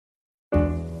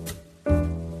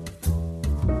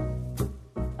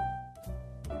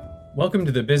Welcome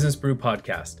to the Business Brew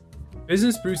podcast.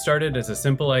 Business Brew started as a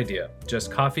simple idea,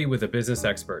 just coffee with a business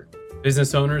expert.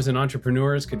 Business owners and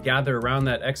entrepreneurs could gather around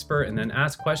that expert and then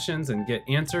ask questions and get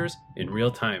answers in real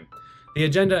time. The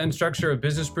agenda and structure of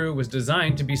Business Brew was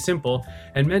designed to be simple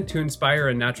and meant to inspire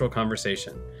a natural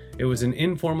conversation. It was an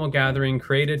informal gathering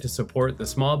created to support the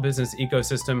small business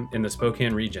ecosystem in the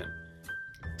Spokane region.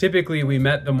 Typically, we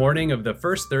met the morning of the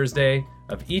first Thursday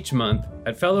of each month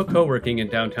at Fellow Co-working in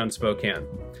downtown Spokane.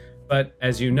 But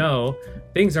as you know,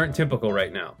 things aren't typical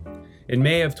right now. In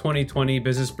May of 2020,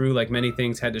 Business Brew, like many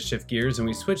things, had to shift gears and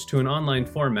we switched to an online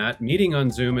format, meeting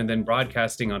on Zoom and then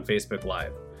broadcasting on Facebook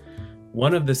Live.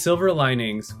 One of the silver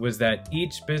linings was that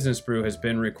each Business Brew has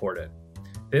been recorded.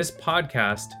 This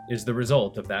podcast is the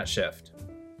result of that shift.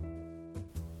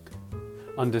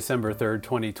 On December 3rd,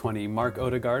 2020, Mark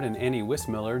Odegard and Annie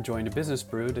Wissmiller joined Business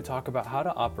Brew to talk about how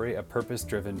to operate a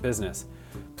purpose-driven business.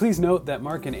 Please note that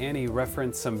Mark and Annie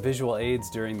reference some visual aids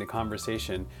during the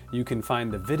conversation. You can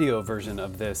find the video version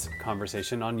of this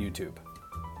conversation on YouTube.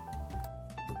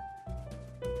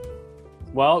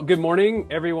 Well, good morning,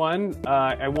 everyone.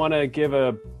 I want to give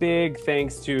a big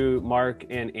thanks to Mark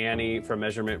and Annie from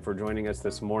Measurement for joining us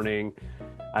this morning.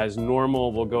 As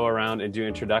normal, we'll go around and do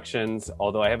introductions,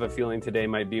 although I have a feeling today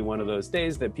might be one of those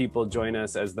days that people join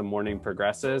us as the morning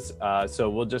progresses. So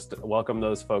we'll just welcome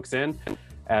those folks in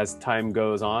as time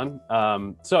goes on.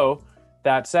 So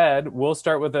that said, we'll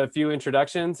start with a few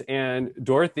introductions. And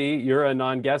Dorothy, you're a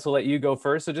non-guest. We'll let you go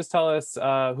first. So just tell us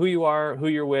who you are, who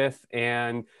you're with,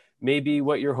 and maybe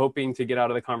what you're hoping to get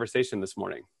out of the conversation this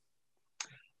morning.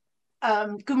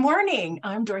 Good morning.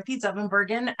 I'm Dorothy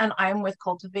Zevenbergen, and I'm with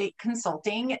Cultivate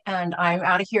Consulting, and I'm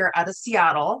out of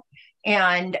Seattle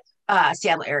and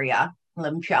Seattle area. I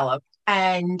live in Puyallup,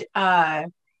 and I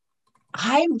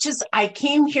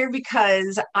came here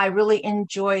because I really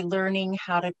enjoy learning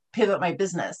how to pivot my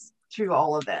business through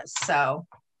all of this. So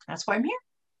that's why I'm here.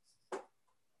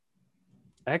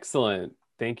 Excellent.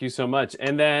 Thank you so much.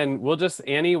 And then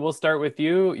Annie, we'll start with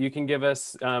you. You can give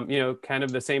us, kind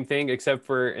of the same thing, except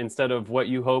for instead of what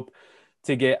you hope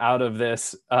to get out of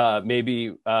this, maybe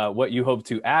what you hope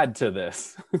to add to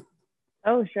this.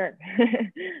 Oh, sure.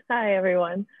 Hi,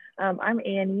 everyone. I'm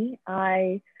Annie.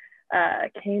 I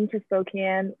came to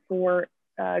Spokane for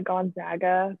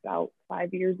Gonzaga about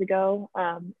 5 years ago.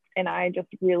 And I just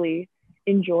really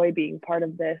enjoy being part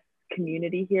of this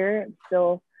community here. I'm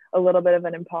still a little bit of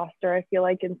an imposter, I feel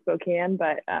like, in Spokane,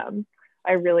 but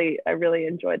I really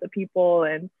enjoy the people.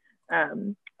 And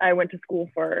I went to school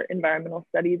for environmental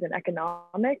studies and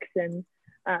economics, and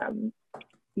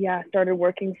started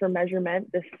working for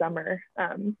Measurement this summer.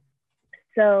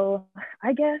 So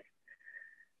I guess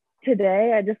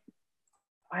today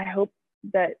I hope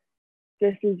that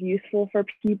this is useful for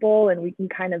people and we can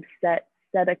kind of set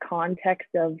a context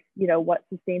of, what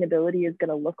sustainability is going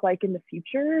to look like in the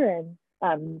future, and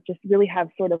just really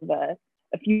have sort of a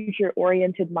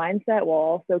future-oriented mindset while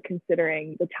also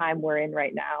considering the time we're in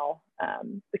right now,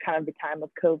 the time of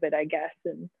COVID, I guess,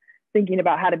 and thinking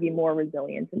about how to be more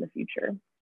resilient in the future.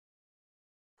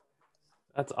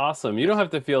 That's awesome. You don't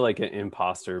have to feel like an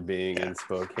imposter being in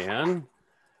Spokane.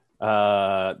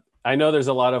 I know there's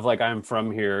a lot of I'm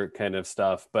from here kind of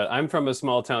stuff, but I'm from a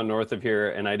small town north of here,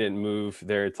 and I didn't move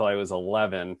there till I was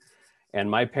 11. And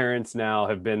my parents now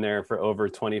have been there for over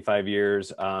 25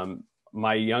 years.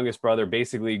 My youngest brother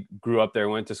basically grew up there,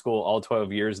 went to school all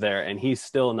 12 years there, and he's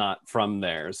still not from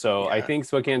there. So yeah. I think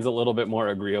Spokane's a little bit more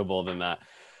agreeable than that.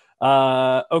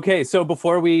 Okay, so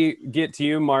before we get to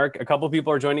you, Mark, a couple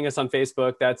people are joining us on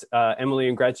Facebook. That's Emily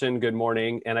and Gretchen. Good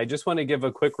morning. And I just want to give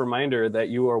a quick reminder that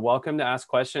you are welcome to ask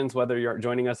questions, whether you're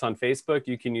joining us on Facebook.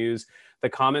 You can use the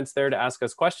comments there to ask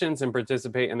us questions and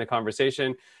participate in the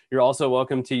conversation. You're also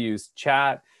welcome to use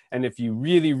chat. And if you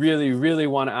really, really, really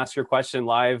want to ask your question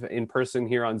live in person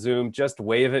here on Zoom, just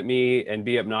wave at me and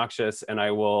be obnoxious, and I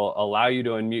will allow you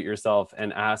to unmute yourself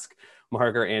and ask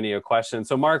Mark or Annie a question.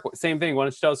 So Mark, same thing. Why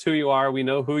don't you tell us who you are? We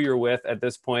know who you're with at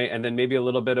this point, and then maybe a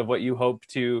little bit of what you hope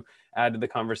to add to the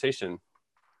conversation.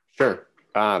 Sure.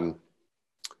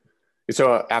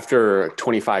 So after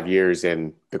 25 years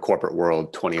in the corporate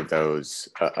world, 20 of those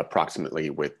approximately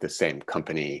with the same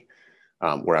company,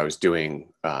 where I was doing,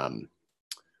 I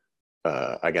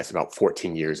guess about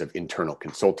 14 years of internal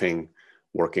consulting,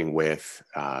 working with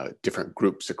different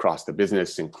groups across the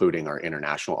business, including our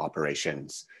international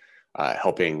operations,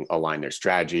 helping align their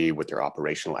strategy with their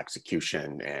operational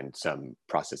execution and some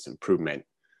process improvement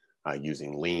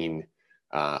using Lean.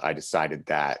 I decided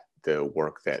that the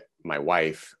work that my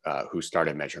wife, who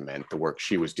started Measurement, the work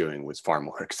she was doing was far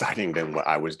more exciting than what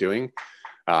I was doing.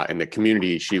 And the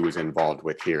community she was involved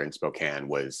with here in Spokane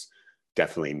was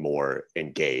definitely more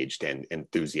engaged and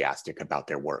enthusiastic about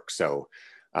their work. So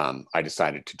I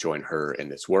decided to join her in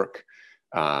this work,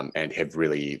 and have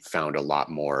really found a lot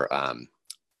more,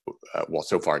 well,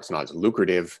 so far it's not as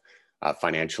lucrative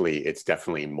financially, it's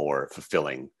definitely more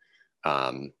fulfilling,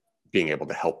 being able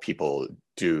to help people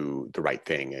do the right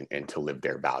thing and to live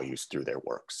their values through their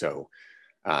work. So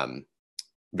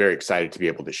very excited to be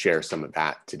able to share some of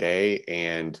that today.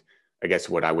 And I guess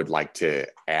what I would like to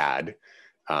add,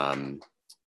 or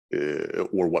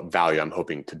what value I'm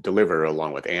hoping to deliver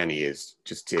along with Annie, is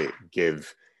just to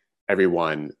give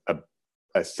everyone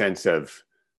a sense of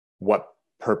what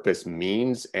purpose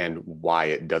means and why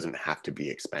it doesn't have to be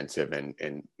expensive, and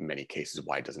in many cases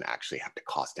why it doesn't actually have to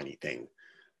cost anything.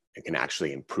 It can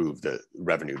actually improve the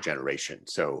revenue generation.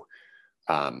 So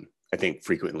I think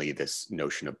frequently this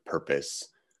notion of purpose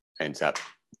ends up,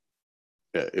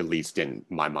 at least in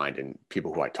my mind and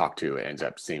people who I talk to, it ends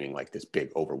up seeming like this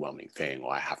big overwhelming thing.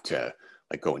 Well, I have to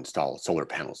like go install solar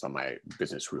panels on my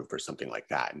business roof or something like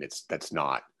that. And that's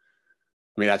not,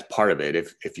 I mean, that's part of it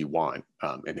if you want,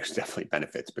 and there's definitely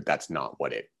benefits, but that's not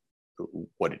what it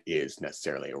is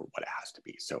necessarily, or what it has to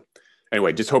be. So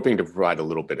anyway, just hoping to provide a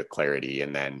little bit of clarity,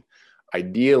 and then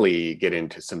ideally get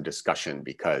into some discussion,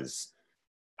 because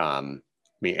I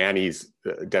mean, Annie's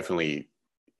definitely,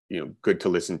 good to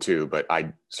listen to, but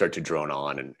I start to drone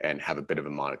on and have a bit of a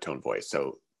monotone voice.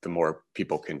 So the more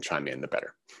people can chime in, the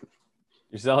better.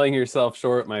 You're selling yourself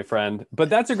short, my friend. But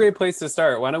that's a great place to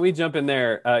start. Why don't we jump in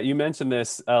there? You mentioned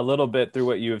this a little bit through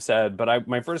what you have said, but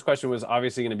my first question was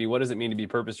obviously going to be, what does it mean to be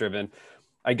purpose-driven?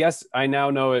 I guess I now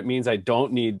know it means I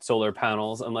don't need solar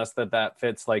panels unless that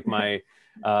fits like my,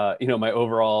 my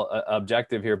overall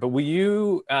objective here. But will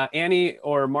you, Annie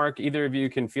or Mark, either of you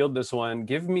can field this one,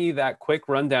 give me that quick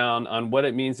rundown on what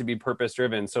it means to be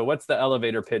purpose-driven. So what's the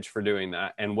elevator pitch for doing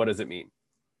that, and what does it mean?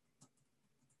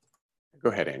 Go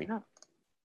ahead, Annie.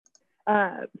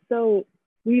 So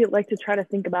we like to try to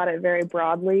think about it very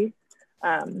broadly.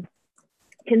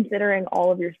 Considering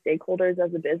all of your stakeholders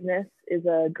as a business is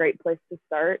a great place to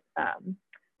start.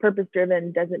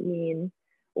 Purpose-driven doesn't mean,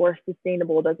 or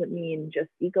sustainable doesn't mean just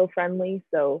eco-friendly.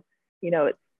 So,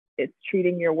 it's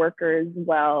treating your workers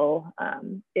well.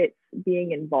 It's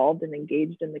being involved and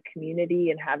engaged in the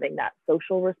community and having that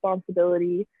social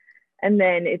responsibility. And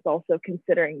then it's also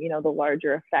considering, the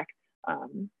larger effect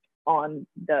on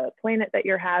the planet that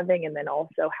you're having, and then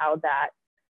also how that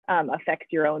affects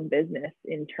your own business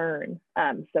in turn.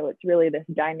 So it's really this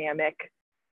dynamic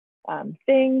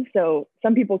thing. So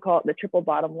some people call it the triple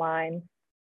bottom line: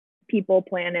 people,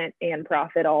 planet, and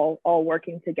profit all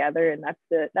working together. And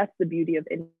that's the beauty of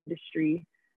industry,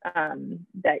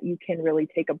 that you can really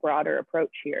take a broader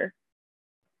approach here.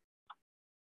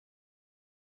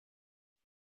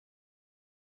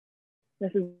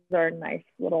 This is our nice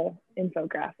little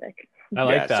infographic. I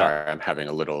like that. Sorry, I'm having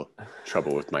a little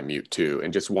trouble with my mute too.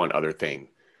 And just one other thing,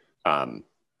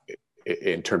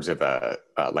 in terms of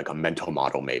like a mental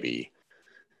model, maybe,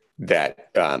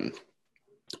 that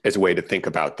as a way to think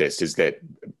about this, is that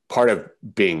part of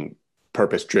being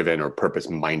purpose-driven or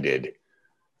purpose-minded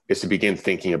is to begin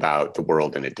thinking about the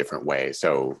world in a different way.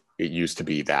 So it used to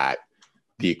be that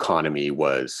the economy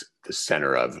was the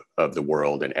center of the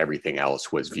world, and everything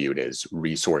else was viewed as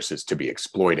resources to be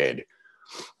exploited.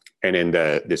 And in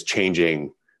this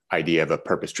changing idea of a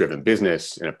purpose-driven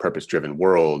business and a purpose-driven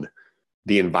world,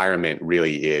 the environment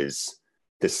really is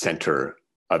the center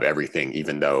of everything,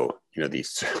 even though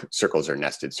these circles are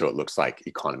nested, so it looks like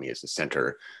economy is the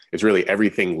center. It's really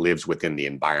everything lives within the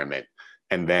environment,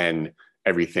 and then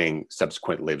everything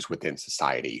subsequent lives within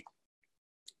society.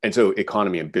 And so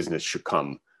economy and business should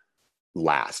come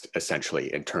last,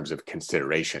 essentially, in terms of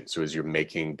consideration. So as you're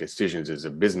making decisions as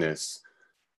a business,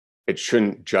 it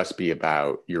shouldn't just be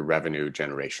about your revenue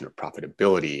generation or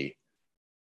profitability.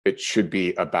 It should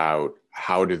be about,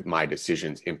 how do my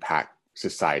decisions impact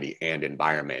society and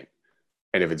environment?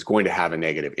 And if it's going to have a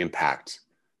negative impact,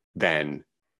 then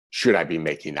should I be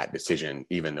making that decision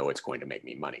even though it's going to make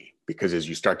me money? Because as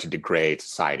you start to degrade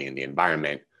society and the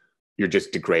environment, you're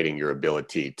just degrading your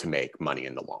ability to make money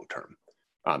in the long term,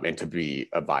 and to be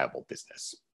a viable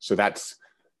business. So that's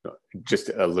just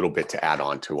a little bit to add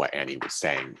on to what Annie was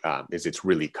saying, is it's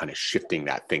really kind of shifting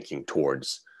that thinking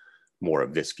towards more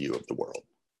of this view of the world.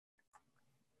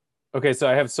 Okay, so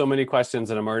I have so many questions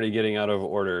and I'm already getting out of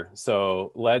order.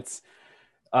 So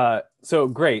so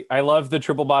great. I love the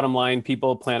triple bottom line: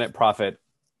 people, planet, profit.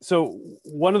 So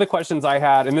one of the questions I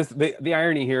had, and the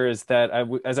irony here is that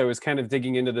as I was kind of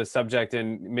digging into this subject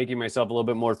and making myself a little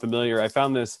bit more familiar, I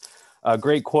found this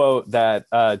great quote that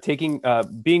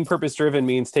being purpose-driven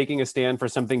means taking a stand for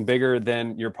something bigger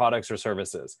than your products or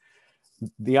services.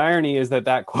 The irony is that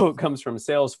that quote comes from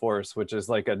Salesforce, which is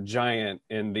like a giant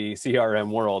in the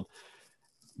CRM world.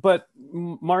 But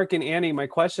Mark and Annie, my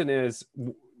question is,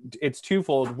 it's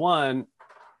twofold. One,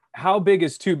 how big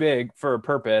is too big for a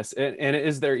purpose? And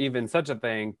is there even such a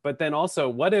thing? But then also,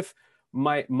 what if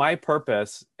my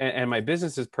purpose and my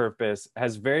business's purpose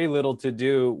has very little to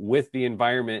do with the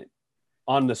environment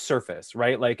on the surface,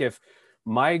 right? Like if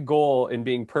my goal in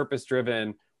being purpose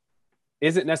driven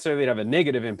isn't necessarily to have a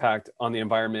negative impact on the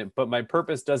environment, but my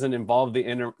purpose doesn't involve the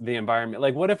environment.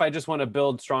 Like, what if I just want to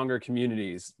build stronger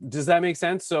communities? Does that make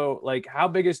sense? So like, how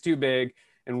big is too big?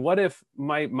 And what if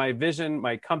my vision,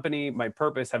 my company, my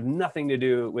purpose have nothing to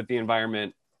do with the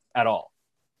environment at all?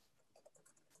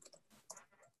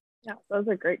 Yeah, those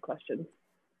are great questions.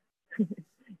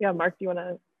 Yeah, Mark, do you want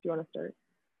to start?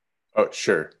 Oh,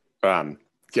 sure.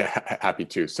 Yeah, happy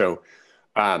to. So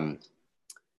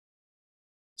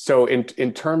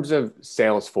in terms of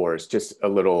Salesforce, just a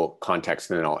little context,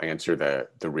 and then I'll answer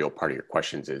the real part of your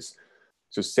questions is,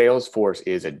 so Salesforce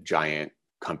is a giant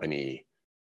company.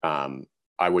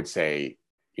 I would say,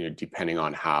 depending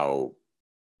on how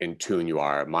in tune you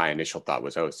are, my initial thought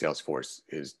was, oh, Salesforce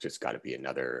is just got to be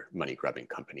another money grubbing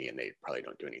company and they probably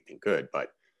don't do anything good,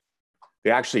 but they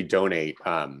actually donate,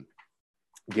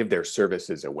 give their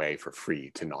services away for free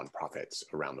to nonprofits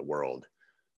around the world.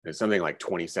 There's something like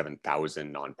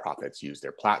 27,000 nonprofits use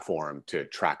their platform to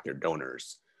track their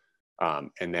donors.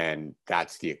 And then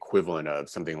that's the equivalent of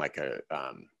something like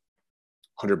 $100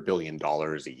 billion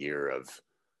a year of,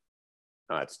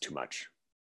 that's too much.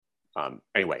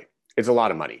 Anyway, it's a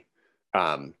lot of money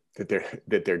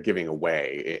that they're giving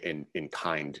away in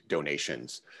kind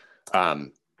donations.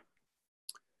 And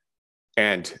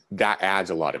that adds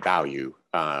a lot of value.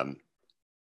 At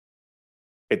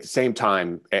the same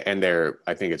time, and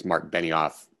I think it's Mark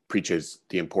Benioff preaches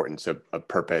the importance of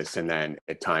purpose. And then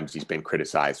at times he's been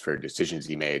criticized for decisions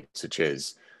he made, such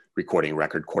as recording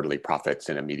record quarterly profits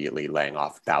and immediately laying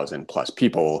off 1,000+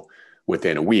 people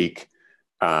within a week.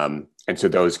 And so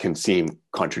those can seem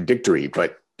contradictory,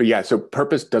 but yeah, so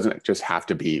purpose doesn't just have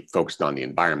to be focused on the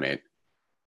environment.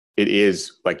 It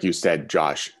is, like you said,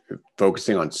 Josh,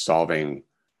 focusing on solving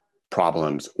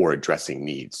problems or addressing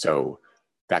needs. So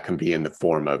that can be in the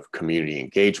form of community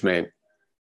engagement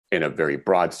in a very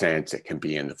broad sense. It can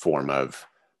be in the form of,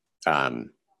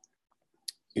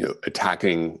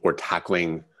 attacking or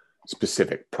tackling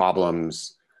specific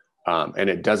problems. And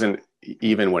it doesn't,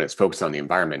 even when it's focused on the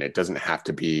environment, it doesn't have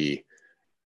to be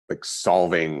like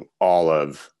solving all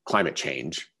of climate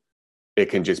change. It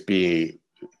can just be,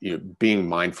 being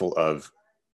mindful of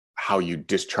how you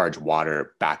discharge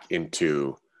water back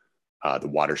into the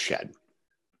watershed.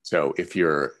 So if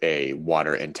you're a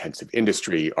water intensive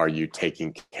industry, are you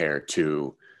taking care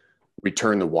to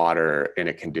return the water in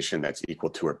a condition that's equal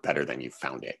to or better than you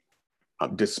found it?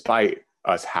 Despite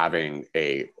us having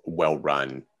a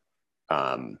well-run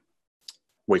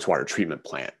wastewater treatment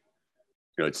plant,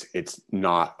 it's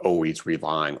not always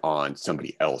relying on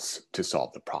somebody else to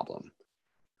solve the problem.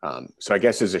 So I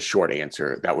guess as a short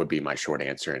answer, that would be my short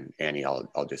answer. And Annie,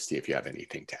 I'll just see if you have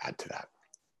anything to add to that.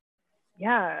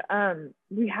 Yeah,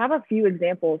 we have a few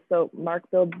examples. So Mark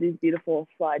builds these beautiful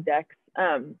slide decks.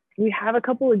 We have a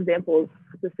couple examples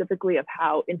specifically of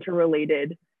how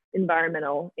interrelated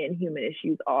environmental and human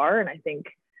issues are. And I think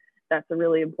that's a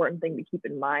really important thing to keep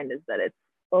in mind, is that it's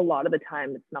a lot of the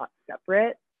time it's not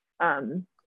separate. And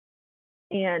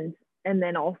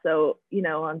then also,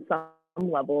 on some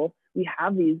level, we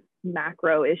have these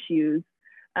macro issues,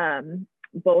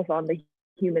 both on the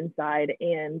human side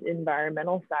and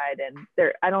environmental side. And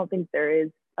I don't think there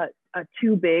is a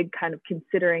too big, kind of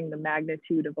considering the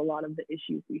magnitude of a lot of the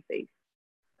issues we face.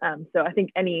 So I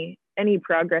think any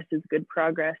progress is good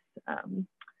progress.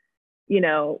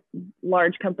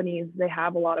 Large companies, they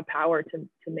have a lot of power to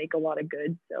make a lot of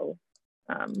good. So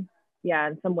yeah,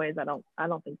 in some ways, I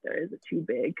don't think there is a too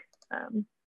big.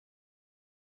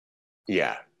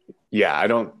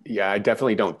 I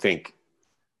definitely don't think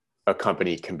a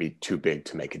company can be too big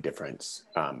to make a difference.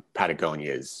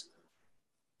 Patagonia is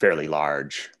fairly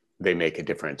large. They make a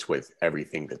difference with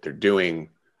everything that they're doing.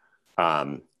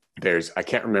 I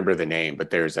can't remember the name,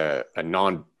 but there's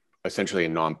essentially a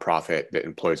nonprofit that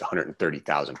employs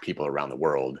 130,000 people around the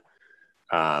world.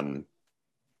 And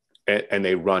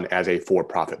they run as a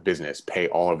for-profit business, pay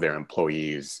all of their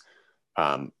employees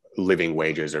living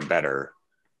wages or better,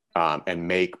 and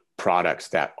make products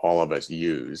that all of us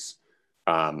use.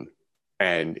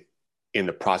 And in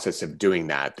the process of doing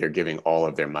that, they're giving all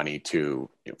of their money to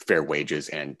fair wages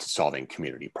and to solving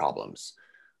community problems.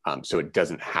 So it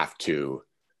doesn't have to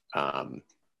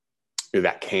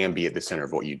that can be at the center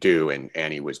of what you do. And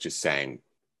Annie was just saying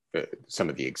some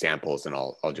of the examples, and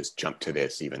I'll just jump to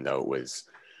this, even though it was,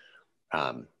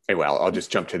 anyway, I'll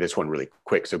just jump to this one really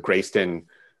quick. So Grayston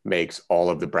makes all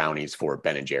of the brownies for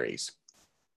Ben & Jerry's.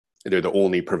 They're the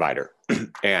only provider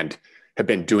and have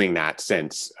been doing that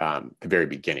since the very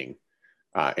beginning.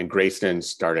 And Grayston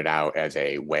started out as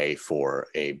a way for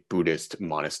a Buddhist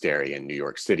monastery in New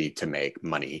York City to make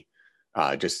money,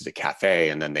 just as a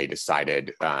cafe. And then they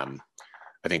decided,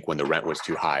 I think when the rent was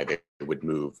too high, they would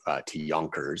move to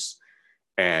Yonkers.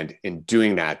 And in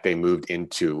doing that, they moved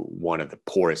into one of the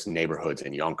poorest neighborhoods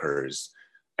in Yonkers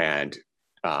and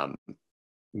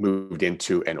moved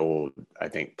into an old, I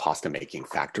think, pasta making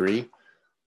factory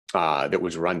that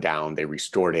was run down. They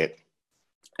restored it,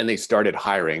 and they started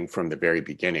hiring from the very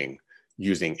beginning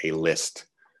using a list.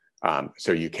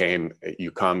 So you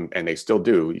come, and they still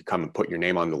do, you come and put your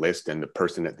name on the list, and the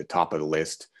person at the top of the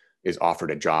list is offered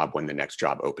a job when the next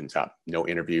job opens up. No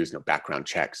interviews, no background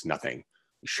checks, nothing.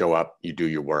 You show up, you do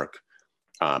your work,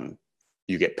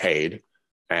 you get paid,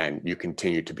 and you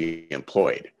continue to be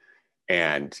employed.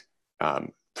 And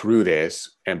through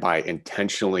this, and by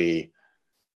intentionally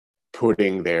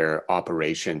putting their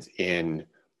operations in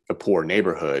a poor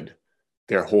neighborhood,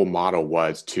 their whole model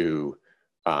was to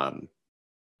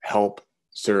help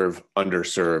serve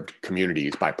underserved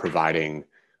communities by providing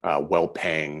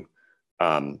well-paying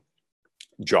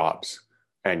jobs.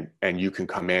 And you can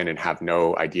come in and have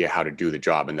no idea how to do the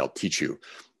job, and they'll teach you.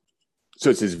 So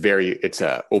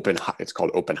it's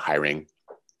called open hiring.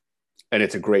 And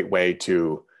it's a great way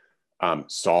to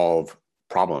solve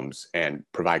problems and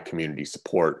provide community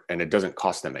support. And it doesn't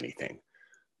cost them anything.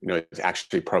 It's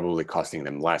actually probably costing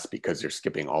them less because they're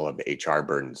skipping all of the HR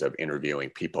burdens of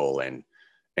interviewing people and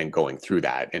going through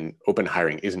that. And open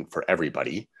hiring isn't for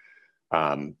everybody.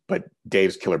 But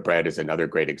Dave's Killer Bread is another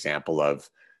great example of,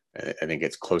 I think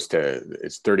it's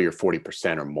 30 or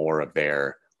 40% or more of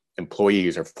their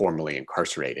employees are formerly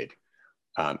incarcerated.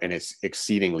 And it's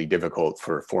exceedingly difficult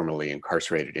for formerly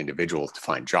incarcerated individuals to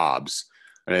find jobs.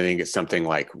 And I think it's something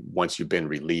like once you've been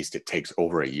released, it takes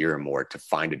over a year or more to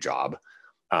find a job.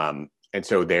 And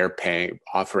so they're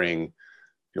offering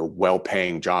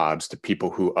well-paying jobs to people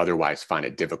who otherwise find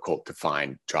it difficult to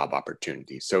find job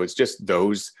opportunities. So it's just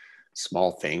those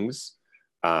small things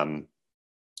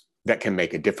that can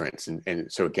make a difference.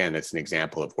 And so again, it's an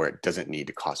example of where it doesn't need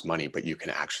to cost money, but you can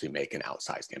actually make an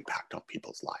outsized impact on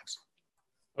people's lives.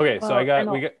 Okay,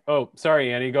 so oh,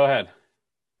 sorry, Annie, go ahead.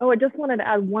 Oh, I just wanted to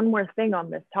add one more thing on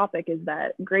this topic is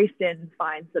that Grayston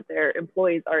finds that their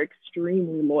employees are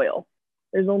extremely loyal.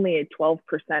 There's only a 12%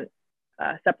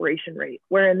 separation rate,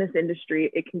 where in this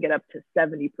industry, it can get up to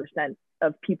 70%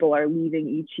 of people are leaving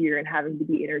each year and having to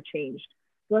be interchanged.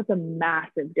 So that's a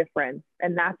massive difference.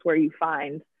 And that's where you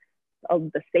find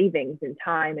of the savings in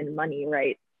time and money,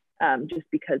 right? Just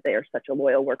because they are such a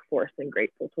loyal workforce and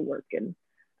grateful to work. And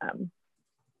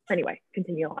anyway,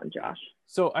 continue on, Josh.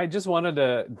 So I just wanted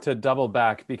to double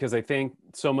back because I think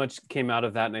so much came out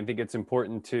of that, and I think it's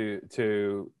important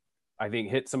to I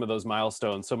think hit some of those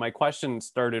milestones. So my question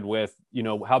started with,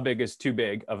 how big is too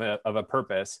big of a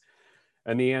purpose?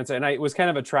 And the answer, and it was kind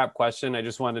of a trap question. I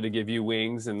just wanted to give you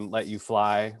wings and let you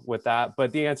fly with that.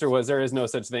 But the answer was there is no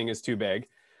such thing as too big.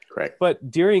 Correct. But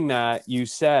during that, you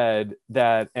said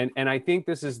that, and I think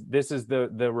this is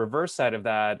the reverse side of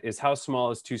that is how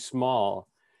small is too small.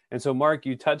 And so, Mark,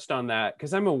 you touched on that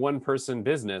because I'm a one-person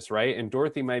business, right? And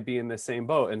Dorothy might be in the same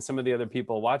boat, and some of the other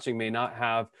people watching may not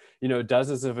have,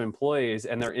 dozens of employees,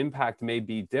 and their impact may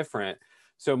be different.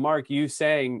 So, Mark, you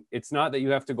saying it's not that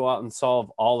you have to go out and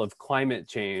solve all of climate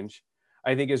change,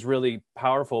 I think is really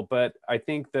powerful. But I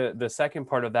think the second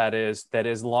part of that is that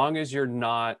as long as you're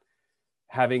not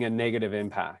having a negative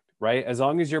impact, right? As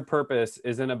long as your purpose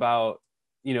isn't about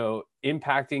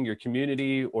impacting your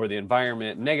community or the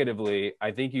environment negatively,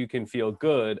 I think you can feel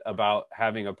good about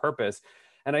having a purpose.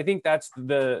 And I think that's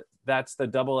the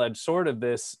double-edged sword of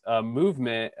this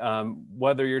movement,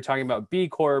 whether you're talking about B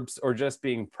Corps or just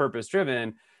being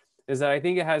purpose-driven, is that I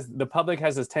think the public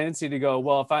has this tendency to go,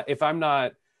 well, if I'm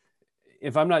not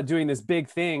doing this big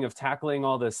thing of tackling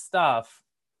all this stuff,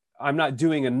 I'm not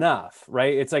doing enough,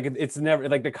 right? It's like it's never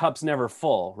like the cup's never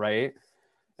full, right?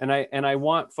 And I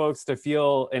want folks to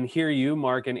feel and hear you,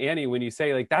 Mark and Annie, when you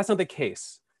say like, that's not the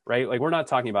case, right? Like, we're not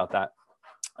talking about that.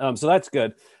 So that's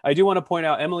good. I do want to point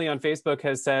out, Emily on Facebook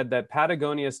has said that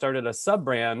Patagonia started a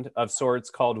sub-brand of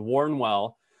sorts called Worn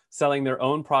Well, selling their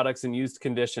own products in used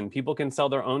condition. People can sell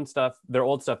their own stuff, their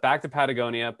old stuff back to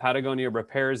Patagonia. Patagonia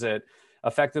repairs it,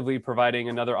 effectively providing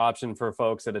another option for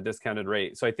folks at a discounted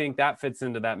rate. So I think that fits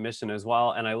into that mission as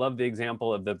well. And I love the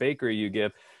example of the bakery you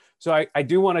give. So I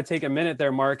do want to take a minute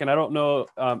there, Mark, and I don't know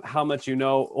how much you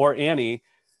know, or Annie,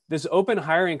 this open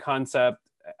hiring concept,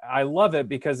 I love it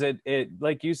because it,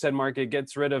 like you said, Mark, it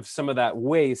gets rid of some of that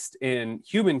waste in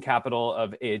human capital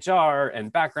of HR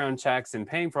and background checks and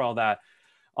paying for all that.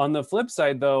 On the flip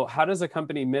side, though, how does a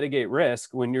company mitigate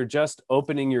risk when you're just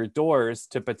opening your doors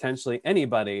to potentially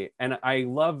anybody? And I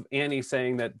love Annie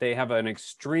saying that they have an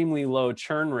extremely low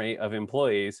churn rate of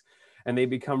employees and they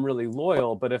become really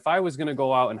loyal. But if I was going to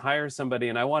go out and hire somebody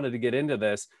and I wanted to get into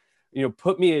this,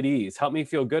 put me at ease, help me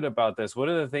feel good about this. What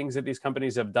are the things that these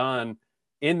companies have done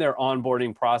in their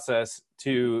onboarding process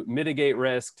to mitigate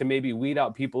risk, to maybe weed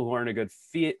out people who aren't a good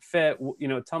fit?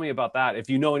 Tell me about that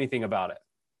if you know anything about it.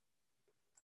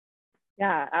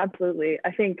 Yeah, absolutely.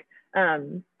 I think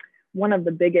one of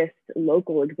the biggest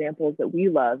local examples that we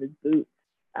love is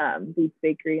Boots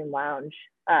Bakery and Lounge.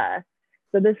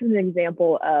 So this is an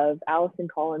example of Allison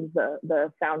Collins,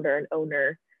 the founder and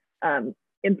owner,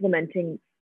 implementing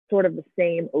sort of the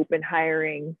same open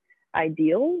hiring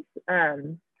ideals,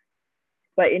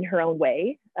 but in her own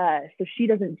way. So she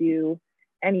doesn't do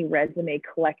any resume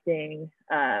collecting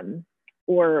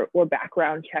or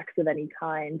background checks of any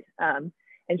kind.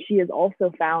 And she has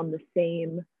also found the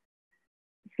same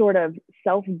sort of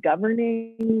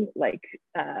self-governing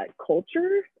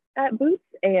culture at Boots,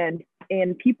 and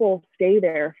people stay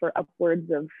there for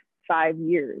upwards of 5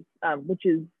 years, which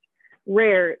is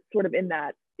rare sort of in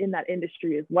that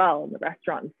industry as well, in the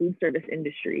restaurant and food service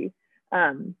industry.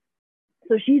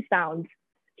 So she's found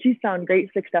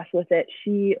great success with it.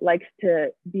 She likes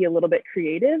to be a little bit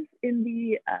creative in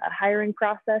the hiring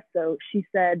process. So she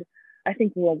said, I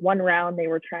think one round they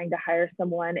were trying to hire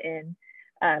someone,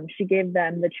 and she gave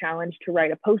them the challenge to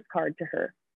write a postcard to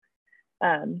her.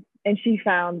 And she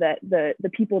found that the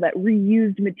people that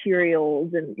reused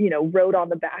materials and, wrote on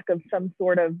the back of some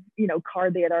sort of,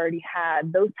 card they had already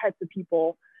had, those types of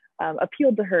people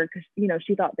appealed to her because,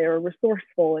 she thought they were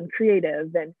resourceful and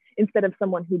creative, and instead of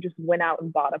someone who just went out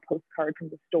and bought a postcard from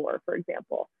the store, for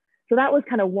example. So that was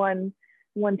kind of one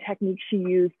technique she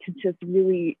used to just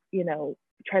really,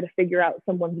 try to figure out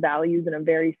someone's values in a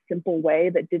very simple way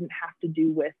that didn't have to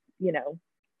do with,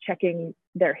 checking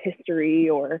their history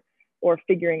or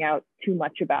figuring out too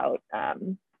much about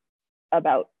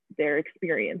their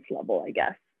experience level, I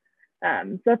guess.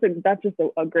 So that's just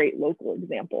a great local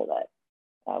example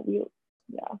that we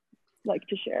like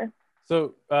to share.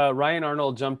 So Ryan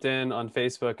Arnold jumped in on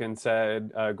Facebook and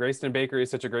said, Grayston Bakery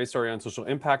is such a great story on social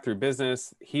impact through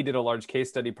business. He did a large case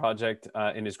study project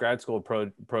in his grad school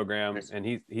program,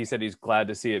 and he said he's glad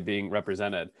to see it being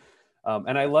represented.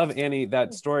 And I love, Annie,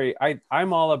 that story.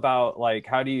 I'm all about, like,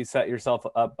 how do you set yourself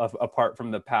up apart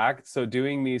from the pack? So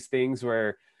doing these things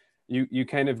where you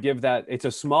kind of give that, it's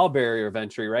a small barrier of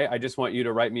entry, right? I just want you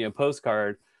to write me a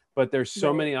postcard, but there's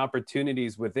so many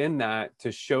opportunities within that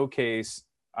to showcase,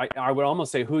 I would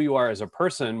almost say, who you are as a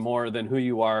person more than who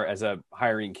you are as a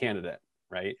hiring candidate,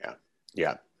 right?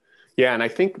 Yeah. And I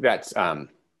think that's a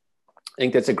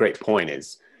great point.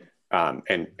 Is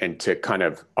and to kind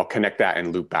of, I'll connect that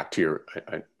and loop back to your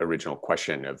original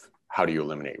question of how do you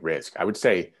eliminate risk? I would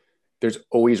say there's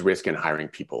always risk in hiring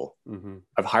people. Mm-hmm.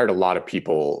 I've hired a lot of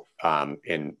people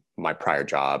in my prior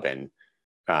job, and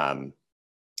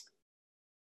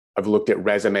I've looked at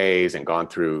resumes and gone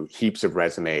through heaps of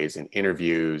resumes and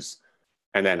interviews,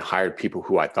 and then hired people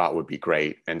who I thought would be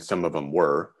great. And some of them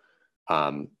were.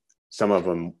 Some of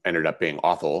them ended up being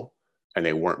awful, and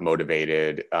they weren't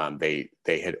motivated. They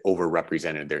had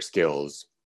overrepresented their skills.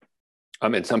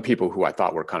 And some people who I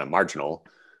thought were kind of marginal,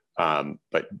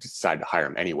 but decided to hire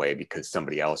them anyway because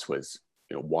somebody else was,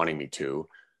 wanting me to,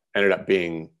 ended up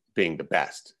being the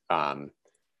best.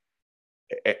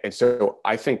 And so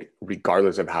I think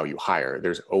regardless of how you hire,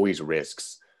 there's always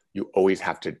risks. You always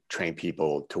have to train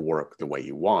people to work the way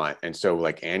you want. And so,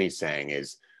 like Annie's saying,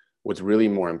 is what's really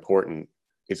more important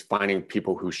is finding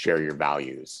people who share your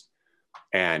values.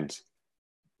 And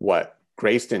what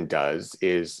Grayston does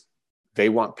is they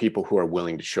want people who are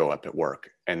willing to show up at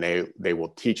work, and they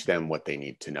will teach them what they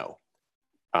need to know.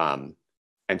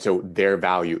 And so their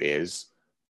value is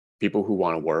people who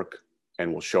want to work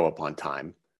and will show up on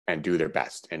time and do their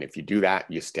best. And if you do that,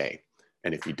 you stay.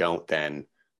 And if you don't, then,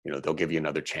 they'll give you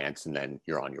another chance, and then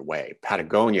you're on your way.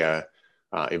 Patagonia,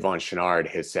 Yvon Chouinard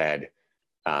has said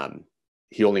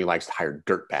he only likes to hire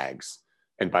dirtbags.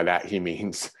 And by that, he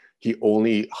means he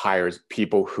only hires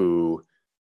people who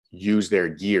use their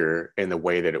gear in the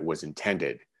way that it was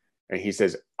intended. And he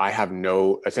says, I have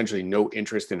essentially no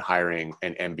interest in hiring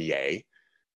an MBA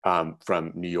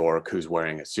from New York who's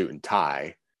wearing a suit and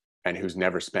tie and who's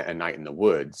never spent a night in the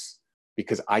woods,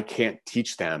 because I can't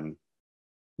teach them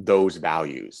those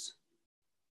values.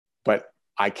 But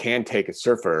I can take a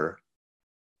surfer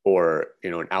or,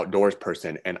 an outdoors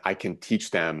person, and I can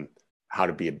teach them how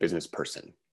to be a business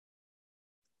person.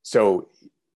 So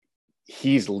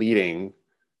he's leading,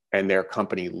 and their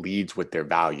company leads with their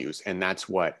values. And that's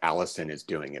what Allison is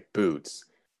doing at Boots,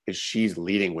 is she's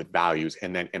leading with values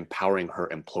and then empowering her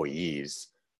employees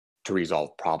to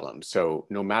resolve problems. So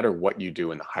no matter what you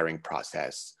do in the hiring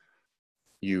process,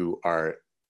 you are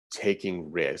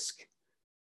taking risk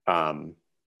and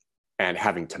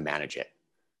having to manage it.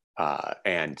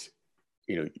 And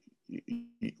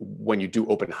when you do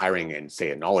open hiring in,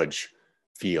 say, a knowledge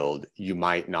field, you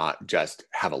might not just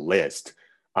have a list.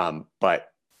 But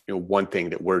one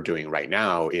thing that we're doing right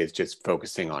now is just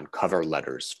focusing on cover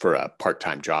letters for a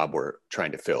part-time job we're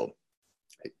trying to fill.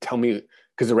 Tell me,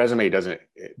 because the resume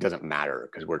doesn't matter,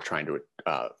 because we're trying to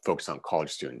focus on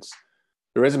college students.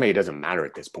 The resume doesn't matter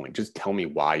at this point. Just tell me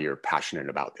why you're passionate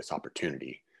about this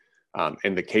opportunity.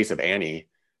 In the case of Annie,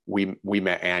 we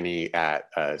met Annie at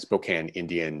Spokane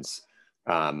Indians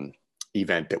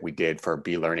event that we did for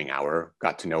Be-Learning Hour,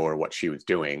 got to know her, what she was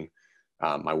doing.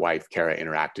 My wife, Kara,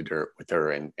 interacted with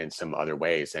her in some other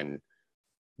ways. And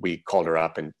we called her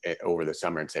up over the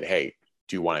summer and said, hey,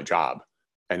 do you want a job?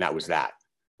 And that was that.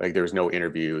 Like, there was no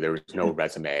interview, there was no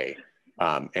resume.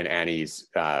 And Annie's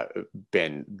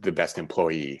been the best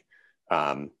employee.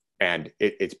 And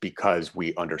it's because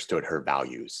we understood her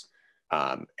values.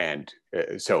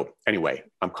 So anyway,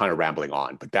 I'm kind of rambling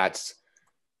on, but that's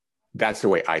the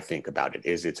way I think about it.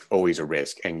 Is it's always a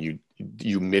risk, and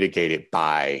you mitigate it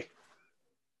by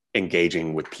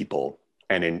engaging with people,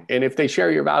 and if they share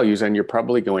your values, then you're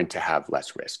probably going to have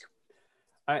less risk.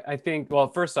 I think, well,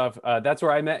 first off, that's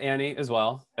where I met Annie as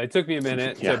well. It took me a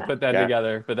minute to put that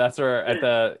together, but that's where, at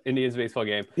the Indians baseball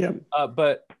game. Yeah.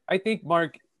 But I think,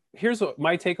 Mark, here's what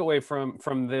my takeaway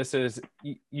from this is: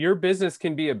 your business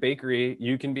can be a bakery,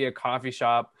 you can be a coffee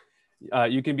shop,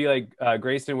 you can be like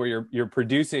Grayston, where you're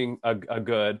producing a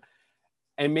good,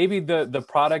 and maybe the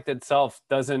product itself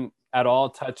doesn't at all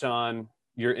touch on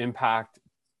your impact,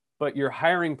 but your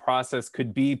hiring process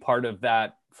could be part of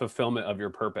that fulfillment of your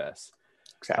purpose.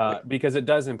 Exactly. Because it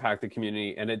does impact the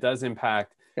community, and it does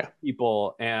impact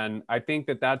people. And I think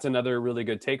that's another really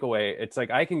good takeaway. It's like,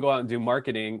 I can go out and do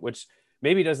marketing, which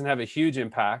maybe doesn't have a huge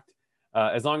impact,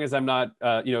 as long as I'm not,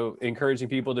 encouraging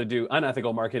people to do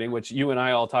unethical marketing, which you and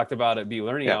I all talked about at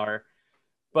Be-Learning Hour.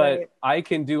 But I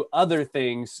can do other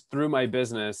things through my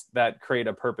business that create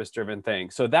a purpose-driven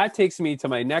thing. So that takes me to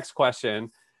my next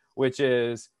question, which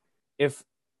is,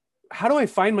 how do I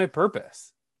find my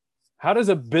purpose? How does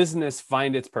a business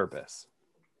find its purpose?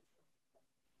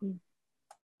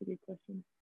 Good question.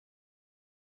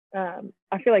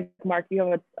 I feel like, Mark, you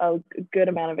have a good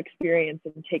amount of experience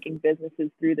in taking businesses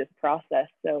through this process.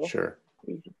 So sure.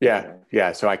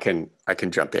 Yeah. So I can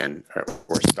jump in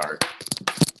or start.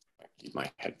 Keep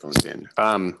my headphones in.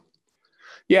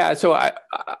 So I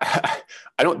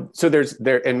don't. So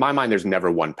there in my mind, there's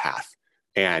never one path,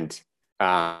 and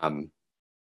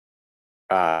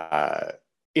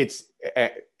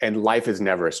and life is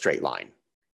never a straight line.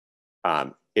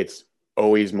 It's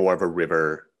always more of a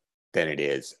river than it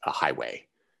is a highway.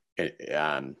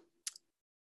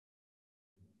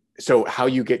 So how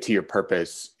you get to your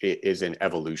purpose is an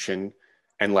evolution,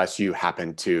 unless you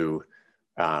happen to,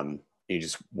 you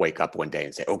just wake up one day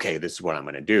and say, okay, this is what I'm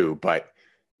going to do. But,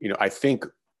 I think,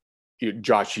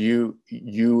 Josh,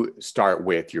 you start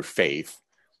with your faith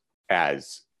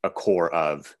as a core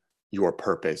of your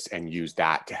purpose and use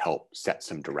that to help set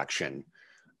some direction.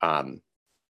 And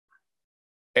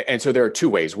so there are two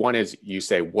ways. One is you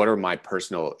say, what are my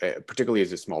personal, particularly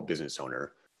as a small business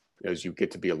owner, as you get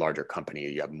to be a larger company,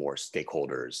 you have more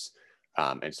stakeholders.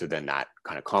 And so then that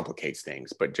kind of complicates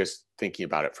things. But just thinking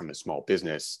about it from a small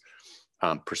business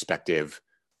perspective,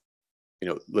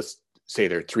 let's say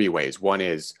there are three ways. One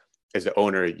is, as the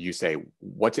owner, you say,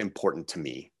 what's important to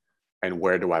me? And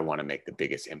where do I want to make the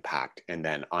biggest impact? And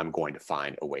then I'm going to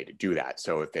find a way to do that.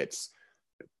 So if it's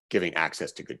giving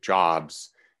access to good jobs,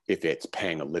 if it's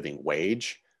paying a living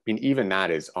wage, I mean, even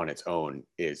that is on its own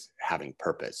is having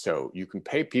purpose. So you can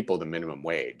pay people the minimum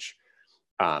wage,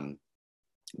 but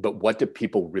what do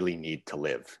people really need to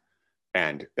live?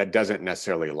 And that doesn't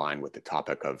necessarily align with the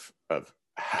topic of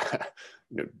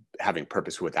having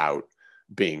purpose without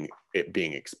it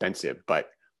being expensive. But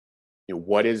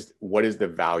what is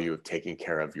the value of taking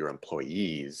care of your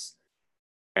employees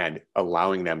and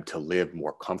allowing them to live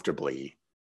more comfortably?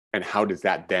 And how does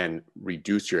that then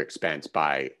reduce your expense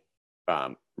by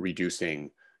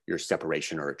reducing your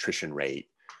separation or attrition rate,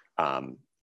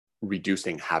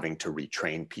 reducing having to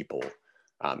retrain people,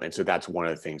 And so that's one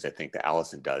of the things I think that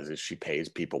Allison does is she pays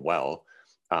people well.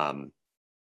 And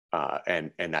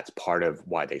that's part of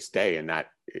why they stay. And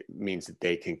that means that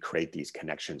they can create these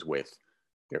connections with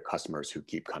their customers who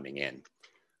keep coming in.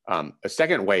 A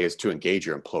second way is to engage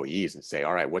your employees and say,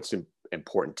 all right, what's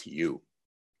important to you?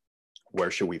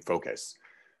 Where should we focus?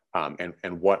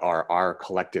 And what are our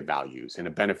collective values? And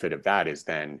a benefit of that is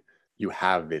then you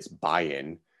have this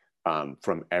buy-in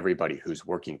from everybody who's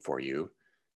working for you,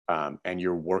 and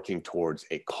you're working towards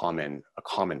a common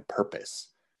purpose.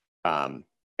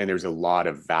 And there's a lot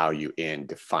of value in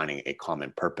defining a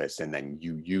common purpose, and then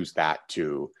you use that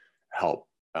to help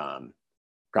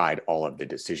guide all of the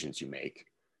decisions you make.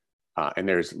 And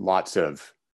there's lots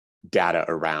of data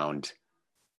around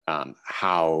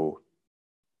how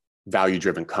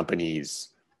value-driven companies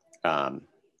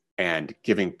and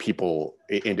giving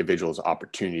individuals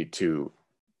opportunity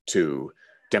to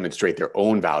demonstrate their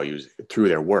own values through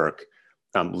their work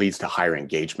leads to higher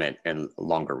engagement and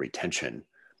longer retention.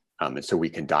 And so we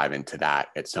can dive into that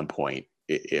at some point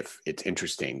if it's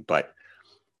interesting. But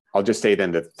I'll just say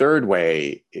then the third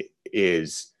way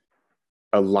is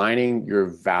aligning your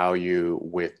value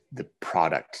with the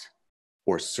product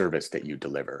or service that you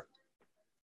deliver.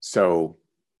 So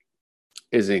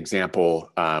as an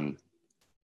example,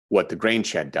 what the Grain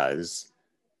Shed does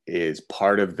is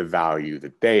part of the value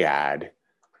that they add,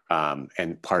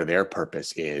 and part of their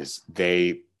purpose is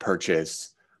they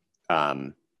purchase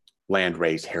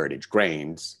land-raised heritage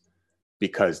grains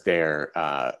because they're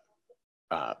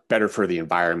better for the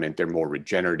environment, they're more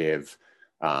regenerative,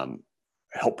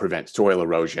 help prevent soil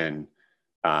erosion,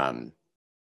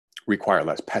 require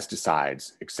less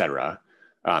pesticides, et cetera.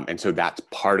 And so that's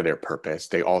part of their purpose.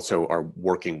 They also are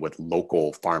working with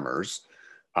local farmers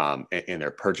in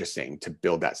their purchasing to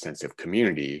build that sense of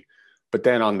community. But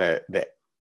then on the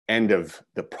end of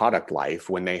the product life,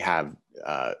 when they have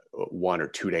 1 or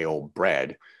 2 day old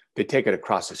bread, they take it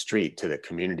across the street to the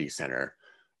community center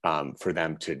for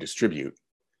them to distribute.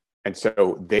 And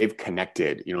so they've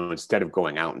connected, instead of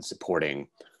going out and supporting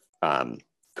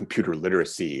computer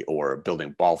literacy or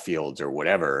building ball fields or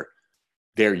whatever,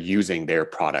 they're using their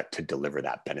product to deliver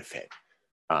that benefit.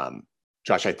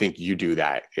 Josh, I think you do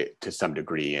that to some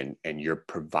degree, and you're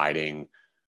providing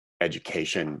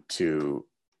education to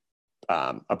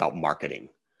about marketing,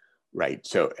 right?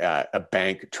 So a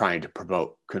bank trying to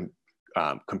promote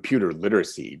computer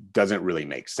literacy doesn't really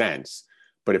make sense.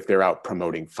 But if they're out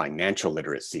promoting financial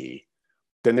literacy,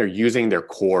 then they're using their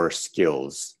core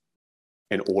skills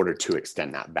in order to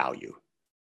extend that value,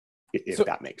 if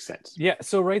that makes sense. Yeah.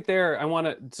 So right there,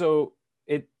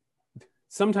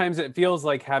 sometimes it feels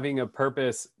like having a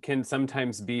purpose can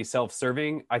sometimes be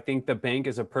self-serving. I think the bank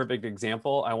is a perfect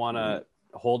example I want to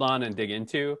hold on and dig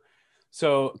into.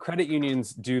 So credit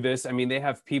unions do this. I mean, they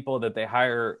have people that they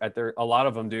hire a lot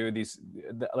of them do these,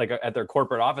 like at their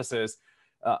corporate offices,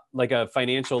 like a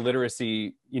financial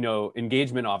literacy,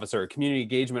 engagement officer, community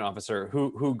engagement officer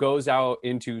who goes out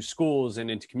into schools and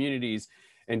into communities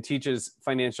and teaches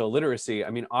financial literacy. I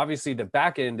mean, obviously the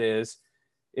back end is,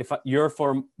 if you're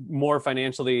more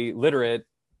financially literate,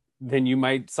 then you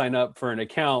might sign up for an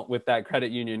account with that credit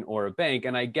union or a bank.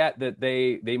 And I get that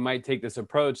they might take this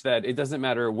approach that it doesn't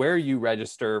matter where you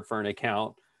register for an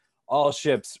account, all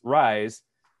ships rise.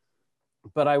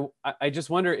 But I just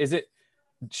wonder,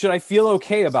 should I feel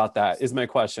okay about that is my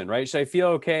question, right? Should I feel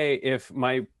okay if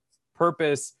my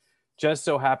purpose just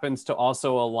so happens to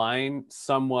also align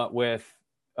somewhat with,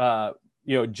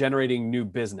 generating new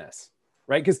business,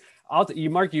 right? Because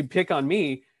Mark, you pick on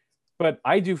me, but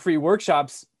I do free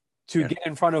workshops to get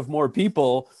in front of more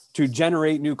people to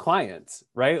generate new clients,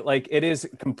 right? Like it is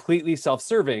completely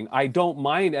self-serving. I don't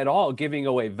mind at all giving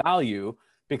away value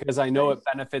because I know it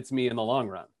benefits me in the long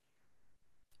run.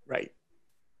 Right.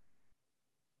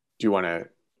 Do you want to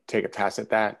take a pass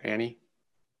at that, Annie?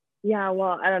 Yeah,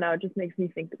 well, I don't know. It just makes me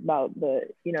think about the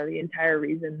entire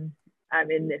reason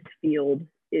I'm in this field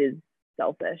is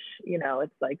selfish.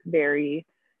 It's like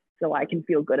so I can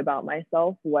feel good about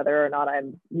myself. Whether or not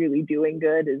I'm really doing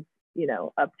good is,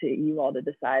 up to you all to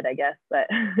decide, I guess. But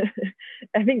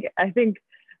I think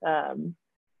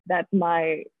that's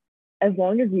as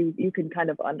long as you can kind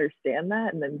of understand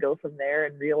that and then go from there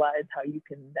and realize how you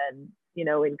can then,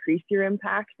 increase your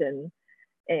impact and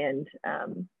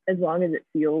as long as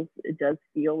it does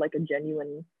feel like a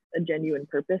genuine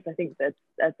purpose, I think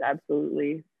that's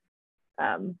absolutely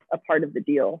a part of the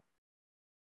deal.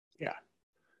 Yeah.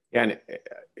 And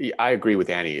I agree with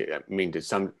Annie. I mean, to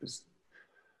some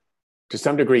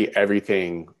degree,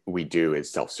 everything we do is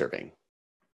self-serving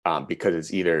because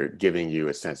it's either giving you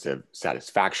a sense of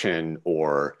satisfaction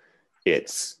or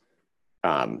it's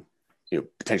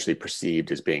potentially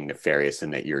perceived as being nefarious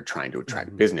and that you're trying to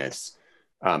attract business.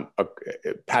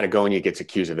 Patagonia gets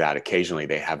accused of that occasionally.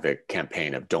 They have the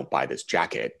campaign of "Don't buy this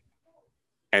jacket,"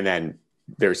 and then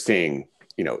they're seeing,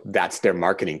 that's their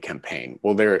marketing campaign.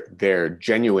 Well, they're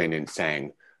genuine in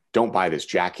saying, "Don't buy this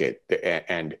jacket,"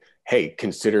 and hey,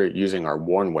 consider using our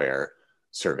Wornwear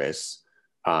service.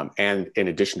 And in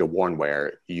addition to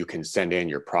Wornwear, you can send in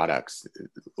your products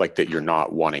like that you're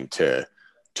not wanting to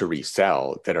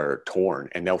resell that are torn,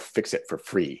 and they'll fix it for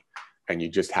free. And you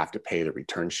just have to pay the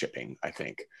return shipping, I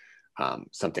think,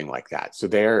 something like that. So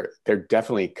they're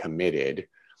definitely committed.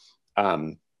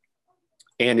 And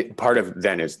part of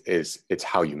then is it's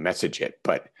how you message it.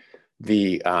 But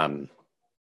now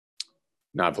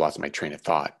I've lost my train of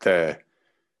thought.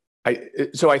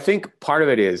 So I think part of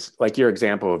it is like your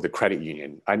example of the credit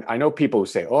union. I know people who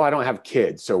say, "Oh, I don't have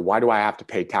kids, so why do I have to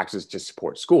pay taxes to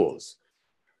support schools?"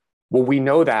 Well, we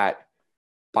know that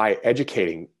by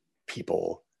educating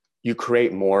people, you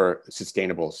create more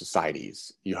sustainable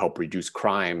societies. You help reduce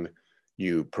crime.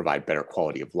 You provide better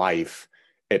quality of life.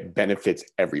 It benefits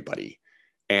everybody.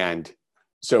 And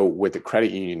so with the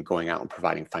credit union going out and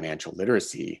providing financial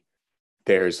literacy,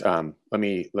 there's let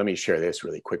me share this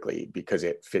really quickly because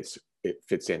it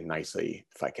fits in nicely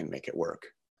if I can make it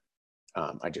work.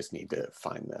 I just need to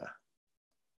find the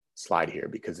slide here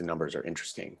because the numbers are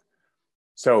interesting.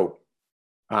 So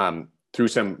through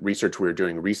some research we were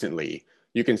doing recently,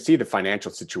 you can see the financial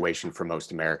situation for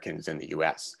most Americans in the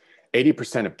US.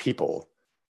 80% of people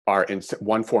are in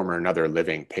one form or another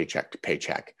living paycheck to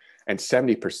paycheck, and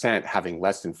 70% having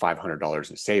less than $500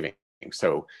 in savings.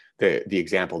 So the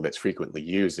example that's frequently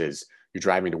used is you're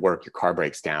driving to work, your car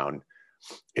breaks down.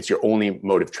 It's your only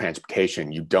mode of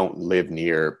transportation. You don't live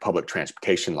near public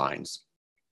transportation lines,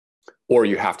 or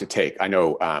you have to take, I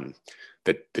know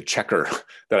the checker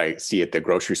that I see at the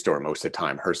grocery store most of the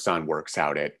time, her son works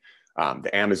out at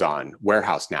the Amazon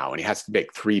warehouse now, and he has to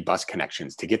make 3 bus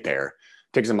connections to get there.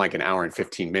 It takes him like an hour and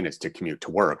 15 minutes to commute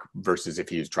to work versus if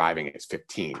he was driving, it's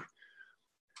 15.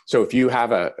 So if you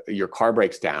have your car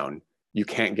breaks down, you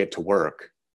can't get to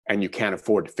work and you can't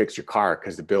afford to fix your car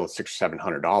because the bill is $600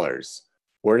 or $700.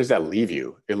 Where does that leave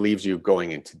you? It leaves you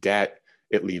going into debt.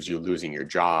 It leaves you losing your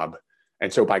job.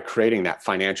 And so by creating that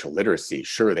financial literacy,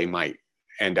 sure, they might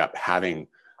end up having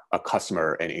a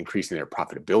customer and increasing their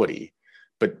profitability.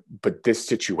 But this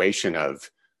situation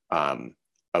of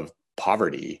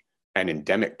poverty and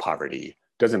endemic poverty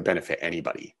doesn't benefit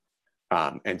anybody.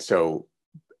 And so,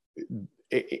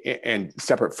 and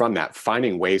separate from that,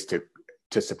 finding ways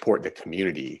to support the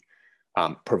community,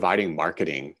 providing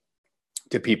marketing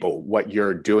to people. What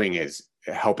you're doing is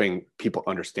helping people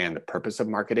understand the purpose of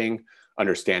marketing,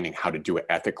 understanding how to do it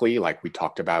ethically, like we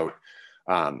talked about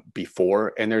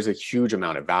before. And there's a huge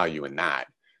amount of value in that.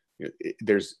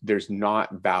 There's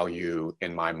not value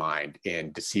in my mind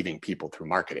in deceiving people through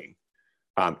marketing.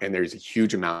 And there's a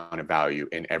huge amount of value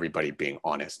in everybody being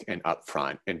honest and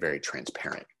upfront and very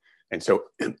transparent. And so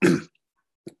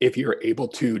if you're able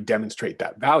to demonstrate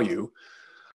that value,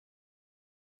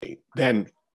 then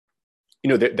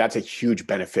that's a huge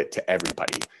benefit to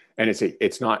everybody. And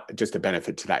it's not just a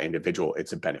benefit to that individual,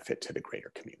 it's a benefit to the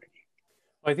greater community.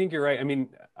 I think you're right. I mean,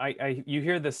 you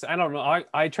hear this, I don't know,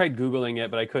 I tried Googling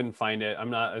it, but I couldn't find it. I'm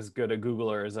not as good a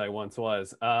Googler as I once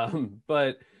was.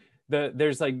 But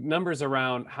there's like numbers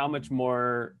around how much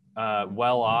more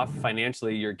well off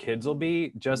financially your kids will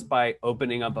be just by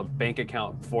opening up a bank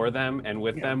account for them and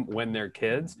with them when they're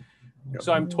kids. Yep.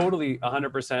 So I'm totally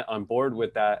 100% on board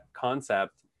with that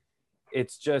concept.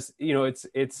 It's just,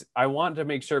 I want to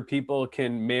make sure people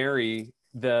can marry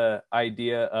the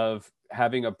idea of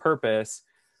having a purpose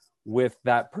with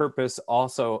that purpose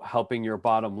also helping your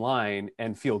bottom line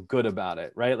and feel good about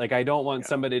it, right? Like I don't want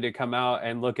somebody to come out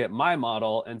and look at my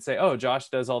model and say, oh, Josh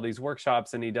does all these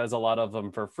workshops and he does a lot of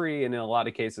them for free. And in a lot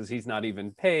of cases, he's not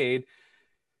even paid.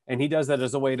 And he does that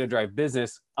as a way to drive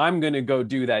business. I'm going to go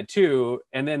do that too.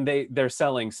 And then they're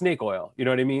selling snake oil. You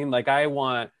know what I mean? Like I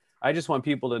just want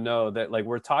people to know that like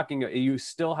we're talking, you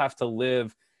still have to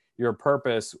live your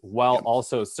purpose while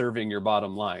also serving your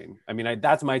bottom line. I mean,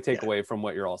 that's my takeaway from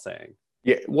what you're all saying.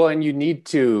 Yeah. Well, and you need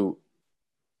to,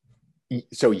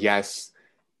 so yes.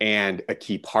 And a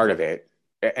key part of it,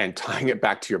 and tying it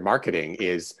back to your marketing,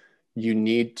 is you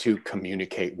need to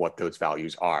communicate what those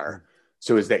values are.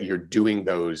 So is that you're doing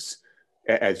those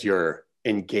as you're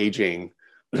engaging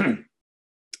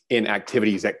in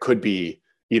activities that could be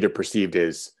either perceived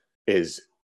as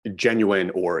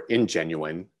genuine or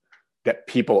ingenuine, that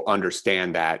people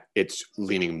understand that it's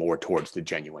leaning more towards the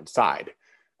genuine side.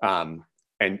 And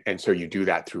so you do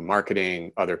that through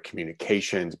marketing, other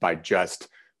communications, by just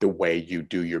the way you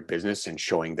do your business and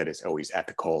showing that it's always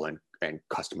ethical and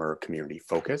customer community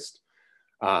focused.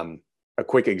 A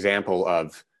quick example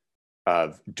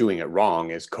of doing it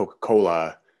wrong is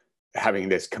Coca-Cola having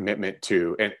this commitment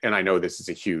to, and I know this is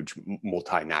a huge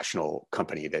multinational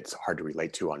company that's hard to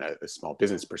relate to on a small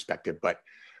business perspective, but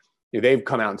they've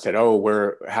come out and said,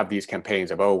 oh, have these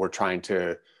campaigns of, oh, we're trying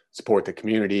to support the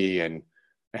community and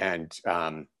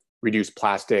reduce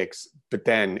plastics. But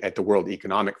then at the World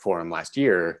Economic Forum last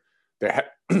year, the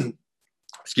head of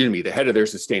their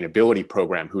sustainability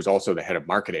program, who's also the head of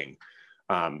marketing,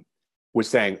 was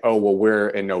saying, oh, well, we're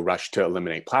in no rush to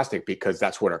eliminate plastic because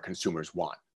that's what our consumers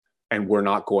want. And we're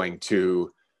not going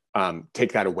to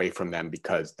take that away from them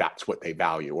because that's what they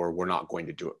value, or we're not going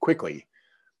to do it quickly.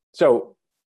 So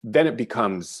then it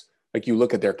becomes like, you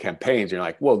look at their campaigns and you're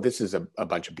like, well, this is a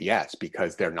bunch of BS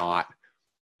because they're not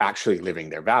actually living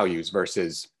their values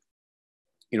versus,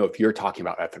 if you're talking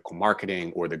about ethical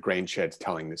marketing or the grain sheds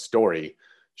telling the story,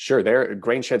 sure,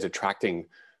 grain sheds attracting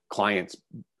clients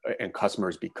and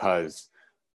customers because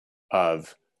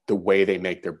of the way they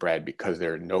make their bread, because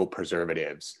there are no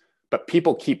preservatives, but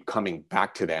people keep coming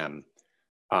back to them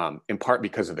in part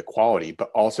because of the quality,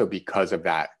 but also because of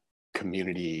that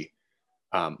community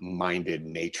minded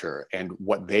nature. And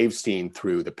what they've seen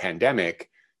through the pandemic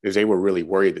is they were really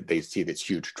worried that they'd see this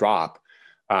huge drop,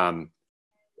 and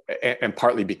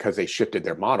partly because they shifted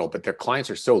their model, but their clients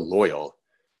are so loyal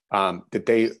that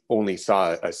they only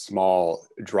saw a small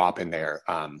drop in their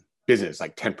business,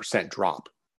 like 10% drop,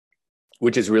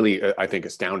 which is really, I think,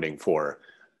 astounding for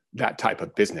that type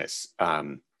of business.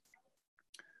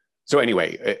 So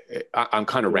anyway, I'm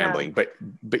kind of rambling, but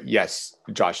yes,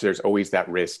 Josh, there's always that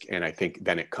risk. And I think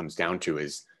then it comes down to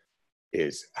is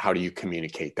how do you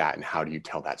communicate that, and how do you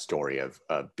tell that story of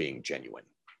being genuine?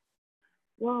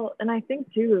 Well, and I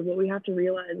think too, what we have to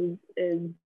realize is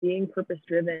being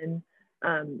purpose-driven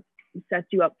sets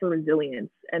you up for resilience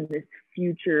and this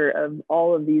future of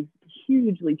all of these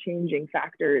hugely changing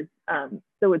factors.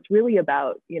 So it's really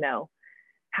about,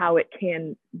 how it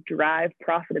can drive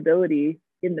profitability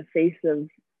in the face of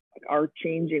our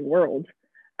changing world.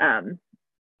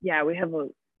 We have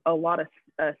a lot of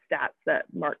stats that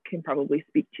Mark can probably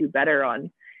speak to better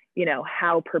on,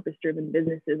 how purpose-driven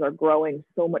businesses are growing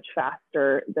so much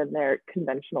faster than their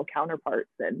conventional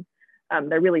counterparts. And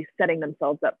they're really setting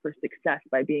themselves up for success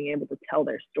by being able to tell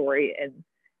their story.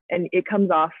 And it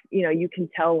comes off, you can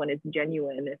tell when it's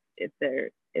genuine, if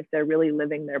they're really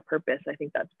living their purpose. I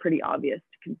think that's pretty obvious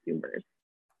to consumers.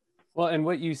 Well, and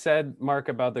what you said, Mark,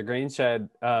 about the grain shed,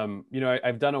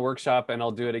 I've done a workshop, and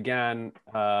I'll do it again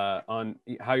on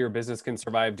how your business can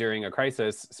survive during a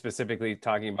crisis, specifically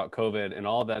talking about COVID and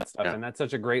all of that stuff. Yeah. And that's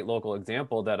such a great local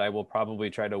example that I will probably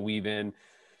try to weave in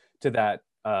to that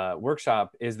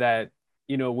workshop, is that,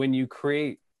 when you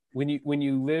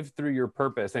live through your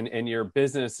purpose and your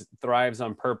business thrives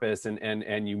on purpose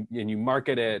and you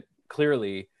market it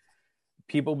clearly,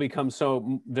 people become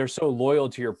they're so loyal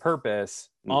to your purpose,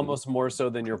 mm-hmm. almost more so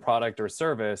than your product or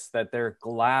service, that they're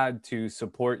glad to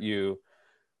support you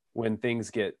when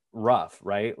things get rough,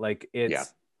 right? Like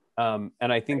it's, and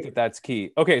I think that that's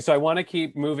key. Okay. So I want to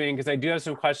keep moving because I do have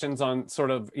some questions on sort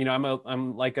of,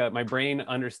 my brain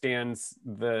understands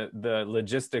the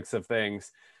logistics of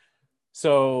things.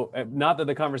 So not that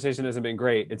the conversation hasn't been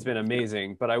great, it's been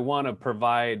amazing, but I want to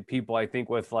provide people, I think,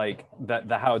 with like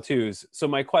the how-tos. So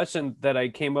my question that I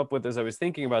came up with as I was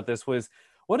thinking about this was,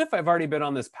 what if I've already been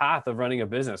on this path of running a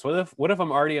business? What if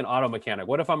I'm already an auto mechanic?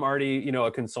 What if I'm already,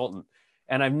 a consultant,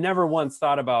 and I've never once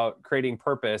thought about creating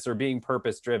purpose or being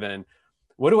purpose-driven?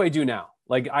 What do I do now?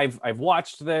 Like I've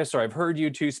watched this, or I've heard you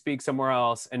two speak somewhere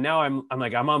else, and now I'm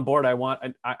on board.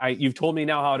 You've told me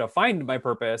now how to find my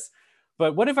purpose.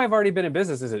 But what if I've already been in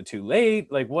business? Is it too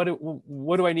late? Like, what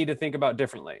do I need to think about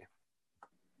differently?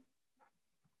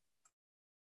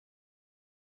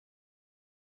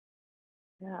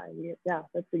 Yeah,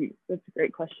 that's a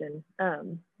great question.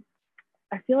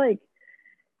 I feel like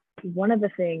one of the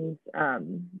things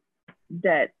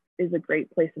that is a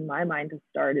great place in my mind to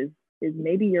start is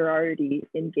maybe you're already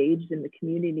engaged in the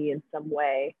community in some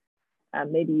way.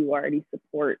 Maybe you already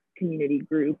support community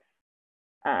groups.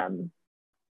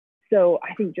 So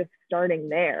I think just starting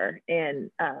there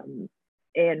and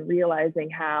realizing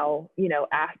how,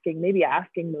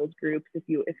 asking those groups if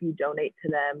you donate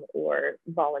to them or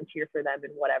volunteer for them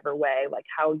in whatever way, like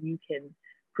how you can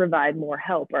provide more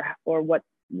help or what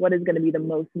is going to be the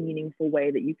most meaningful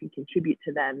way that you can contribute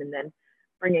to them, and then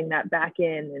bringing that back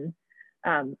in.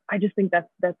 And I just think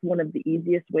that's one of the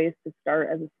easiest ways to start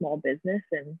as a small business.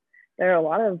 And there are a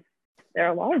lot of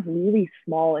really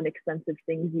small and inexpensive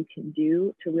things you can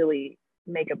do to really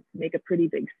make a pretty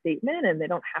big statement, and they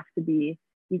don't have to be,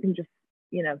 you can just,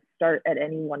 start at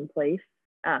any one place.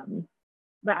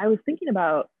 But I was thinking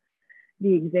about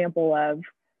the example of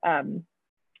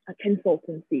a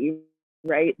consultancy,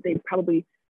 right? They probably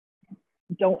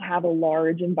don't have a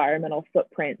large environmental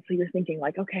footprint. So you're thinking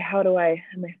like, okay, am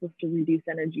I supposed to reduce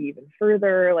energy even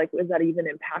further? Like, is that even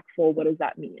impactful? What does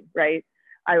that mean, right?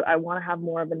 I want to have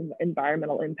more of an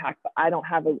environmental impact, but I don't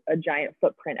have a giant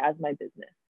footprint as my business.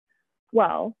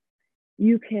 Well,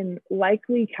 you can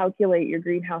likely calculate your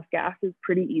greenhouse gases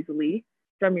pretty easily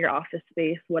from your office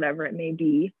space, whatever it may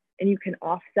be, and you can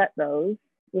offset those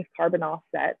with carbon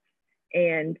offsets,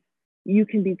 and you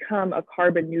can become a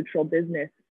carbon neutral business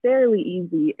fairly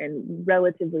easy and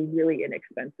relatively really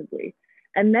inexpensively.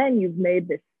 And then you've made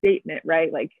this statement,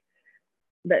 right? Like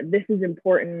that this is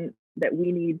important, that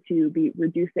we need to be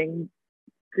reducing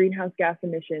greenhouse gas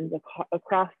emissions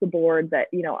across the board, that,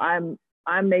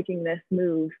 I'm making this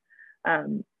move.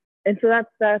 And so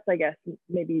that's, I guess,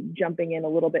 maybe jumping in a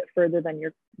little bit further than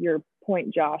your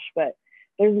point, Josh, but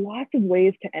there's lots of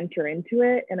ways to enter into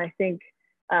it. And I think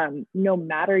no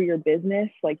matter your business,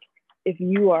 like if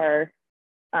you are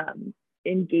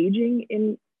engaging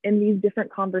in these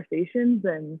different conversations,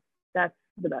 then that's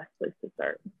the best place to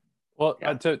start. Well,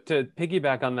 to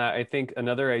piggyback on that, I think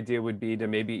another idea would be to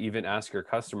maybe even ask your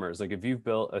customers, like if you've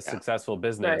built a successful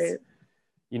business, right,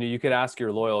 you could ask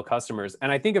your loyal customers.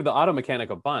 And I think of the auto mechanic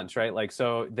a bunch, right? Like,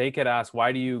 so they could ask,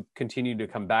 why do you continue to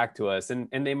come back to us? And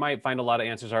they might find a lot of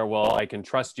answers are, well, I can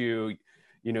trust you,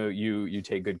 you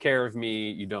take good care of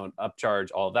me, you don't upcharge,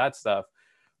 all that stuff.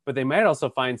 But they might also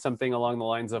find something along the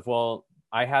lines of, well,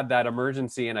 I had that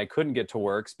emergency and I couldn't get to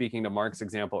work. Speaking to Mark's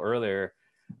example earlier,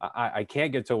 I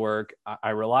can't get to work.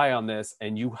 I rely on this,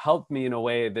 and you helped me in a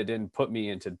way that didn't put me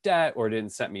into debt or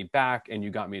didn't set me back, and you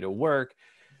got me to work.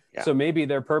 Yeah. So maybe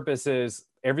their purpose is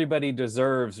everybody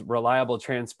deserves reliable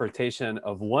transportation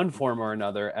of one form or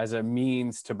another as a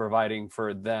means to providing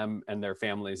for them and their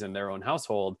families and their own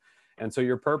household. And so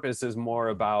your purpose is more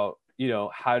about,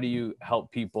 how do you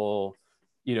help people,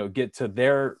 get to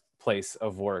their place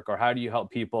of work, or how do you help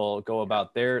people go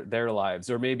about their lives?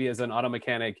 Or maybe as an auto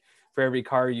mechanic, for every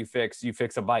car you fix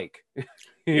a bike,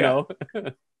 you know?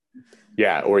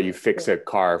 Yeah. Or you fix a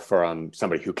car from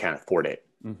somebody who can't afford it.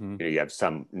 Mm-hmm. You have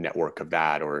some network of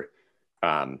that, or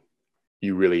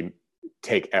you really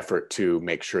take effort to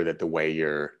make sure that the way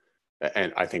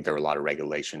and I think there are a lot of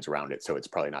regulations around it, so it's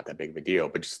probably not that big of a deal,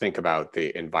 but just think about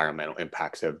the environmental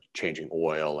impacts of changing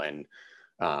oil, and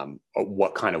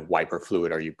what kind of wiper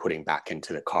fluid are you putting back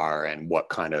into the car, and what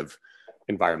kind of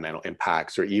environmental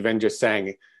impacts, or even just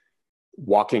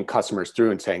walking customers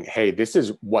through and saying, hey, this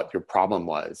is what your problem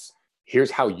was. Here's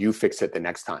how you fix it the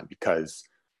next time, because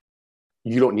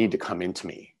you don't need to come into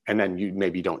me. And then you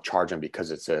maybe don't charge them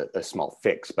because it's a small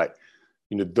fix. But,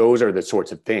 those are the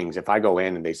sorts of things. If I go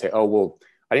in and they say, oh, well,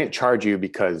 I didn't charge you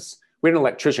because we had an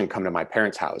electrician come to my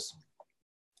parents' house,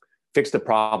 fix the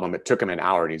problem. It took him an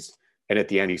hour. And at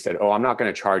the end, he said, oh, I'm not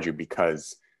going to charge you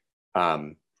because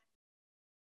I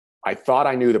thought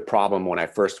I knew the problem when I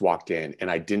first walked in, and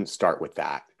I didn't start with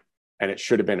that. And it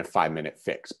should have been a 5-minute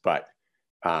fix. But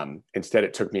instead,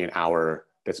 it took me an hour.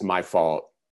 That's my fault.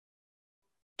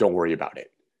 Don't worry about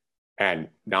it. And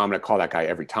now I'm going to call that guy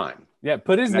every time. Yeah,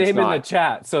 put his name in the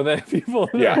chat so that people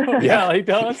know. Yeah, like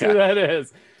tell us who that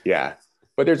is. Yeah.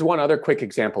 But there's one other quick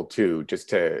example too, just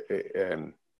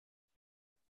to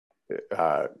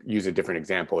use a different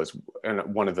example, is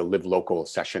one of the Live Local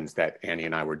sessions that Annie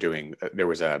and I were doing. There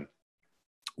was a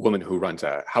woman who runs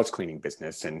a house cleaning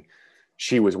business, and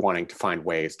she was wanting to find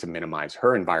ways to minimize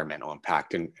her environmental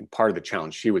impact. And part of the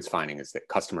challenge she was finding is that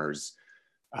customers,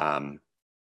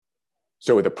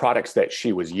 so the products that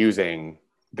she was using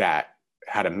that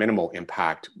had a minimal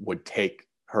impact would take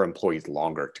her employees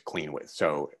longer to clean with.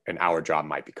 So an hour job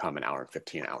might become an hour and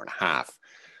 15, hour and a half.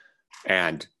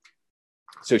 And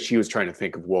so she was trying to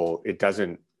think of, well, it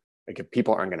doesn't, like if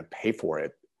people aren't going to pay for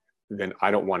it, then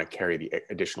I don't want to carry the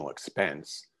additional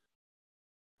expense.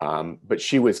 But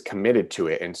she was committed to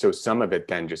it. And so some of it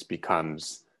then just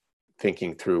becomes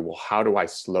thinking through, well, how do I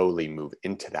slowly move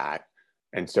into that?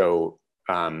 And so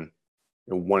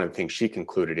one of the things she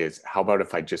concluded is, how about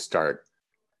if I just start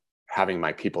having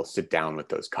my people sit down with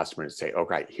those customers and say, oh,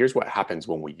 right, here's what happens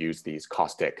when we use these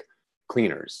caustic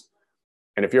cleaners.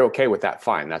 And if you're okay with that,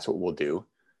 fine, that's what we'll do.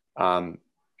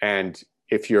 And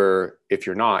if you're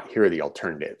not, here are the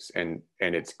alternatives. And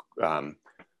it's,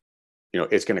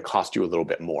 it's going to cost you a little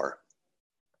bit more.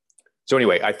 So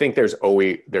anyway, I think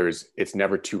it's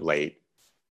never too late.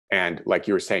 And like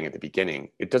you were saying at the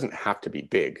beginning, it doesn't have to be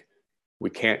big. We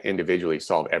can't individually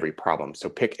solve every problem. So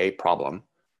pick a problem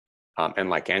And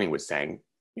like Annie was saying,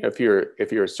 you know, if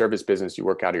you're a service business, you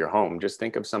work out of your home, just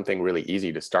think of something really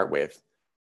easy to start with,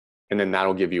 and then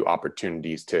that'll give you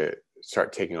opportunities to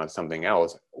start taking on something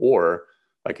else. Or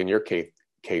like in your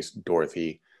case,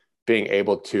 Dorothy, being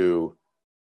able to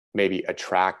maybe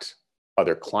attract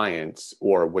other clients,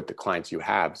 or with the clients you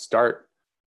have, start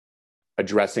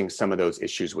addressing some of those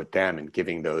issues with them and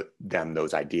giving them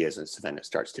those ideas. And so then it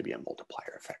starts to be a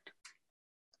multiplier effect.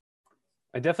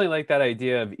 I definitely like that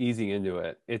idea of easing into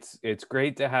it. It's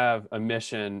great to have a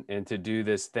mission and to do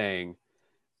this thing,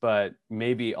 but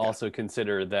maybe also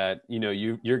consider that, you know,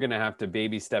 you're going to have to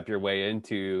baby step your way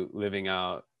into living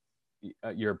out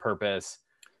your purpose,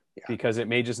 because it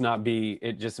may just not be,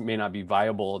 it just may not be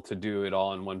viable to do it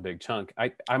all in one big chunk.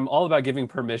 I'm all about giving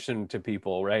permission to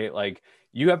people, right? Like,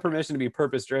 you have permission to be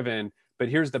purpose driven, but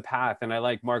here's the path. And I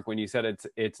like, Mark, when you said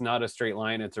it's not a straight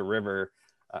line, it's a river,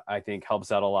 I think helps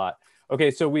out a lot.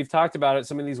 Okay, so we've talked about it.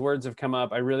 Some of these words have come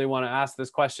up. I really want to ask this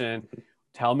question.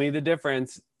 Tell me the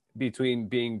difference between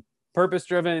being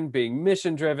purpose-driven, being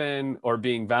mission-driven, or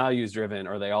being values-driven.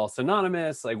 Are they all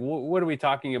synonymous? Like, what are we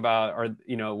talking about? Or,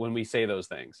 you know, when we say those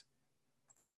things?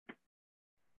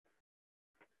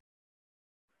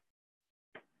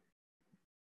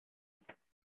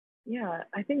 Yeah,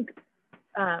 I think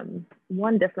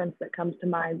one difference that comes to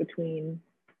mind between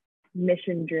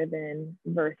mission-driven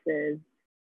versus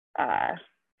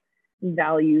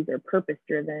values or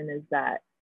purpose-driven is that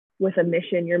with a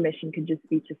mission, your mission could just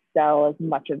be to sell as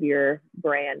much of your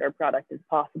brand or product as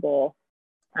possible.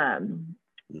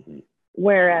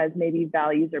 Whereas maybe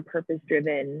values or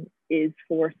purpose-driven is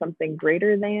for something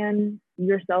greater than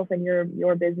yourself and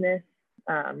your business.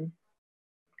 So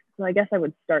I guess I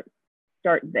would start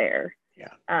there.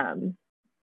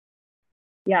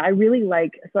 I really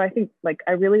like, so I think like,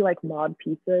 I really like Mod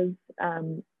Pizza's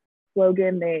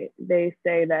slogan. They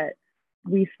say that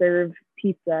we serve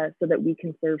pizza so that we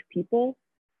can serve people.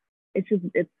 It's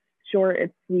short,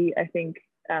 it's sweet. I think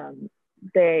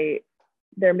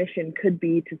their mission could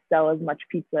be to sell as much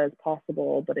pizza as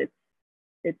possible, but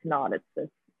it's not. It's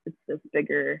this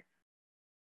bigger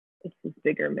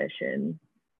mission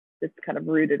that's kind of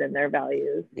rooted in their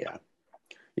values. Yeah,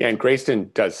 and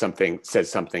Greyston says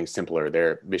something simpler.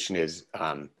 Their mission is,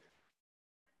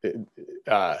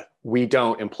 we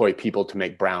don't employ people to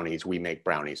make brownies, we make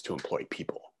brownies to employ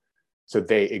people. So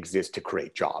they exist to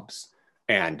create jobs.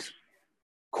 And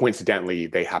coincidentally,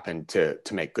 they happen to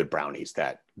make good brownies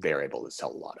that they're able to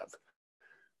sell a lot of.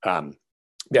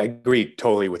 I agree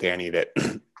totally with Annie that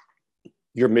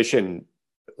your mission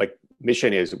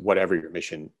is whatever your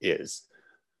mission is.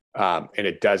 And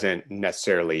it doesn't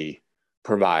necessarily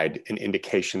provide an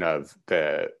indication of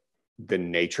the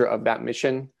nature of that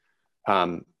mission.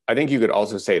 I think you could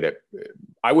also say that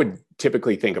I would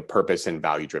typically think of purpose and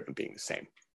value-driven being the same.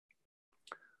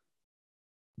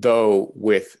 Though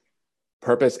with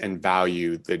purpose and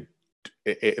value,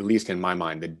 at least in my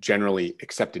mind, the generally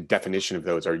accepted definition of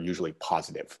those are usually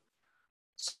positive.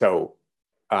 So,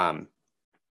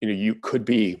 you could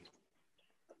be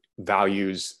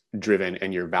values-driven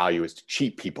and your value is to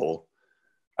cheat people,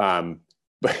 right?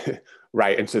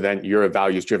 And so then you're a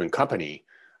values-driven company.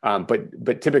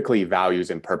 But typically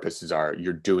values and purposes are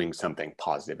you're doing something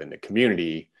positive in the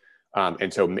community.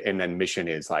 And then mission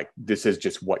is like, this is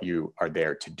just what you are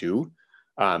there to do.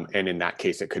 And in that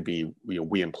case, it could be,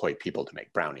 we employ people to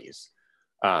make brownies.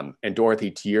 And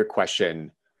Dorothy, to your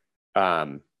question,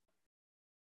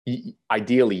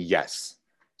 ideally, yes.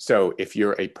 So if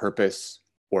you're a purpose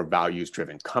or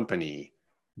values-driven company,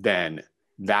 then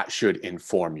that should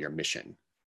inform your mission.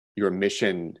 Your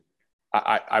mission,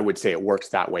 I would say it works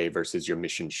that way versus your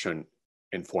mission shouldn't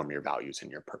inform your values and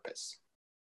your purpose.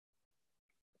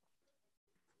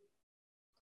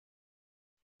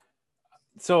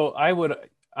 So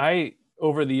I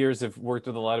over the years have worked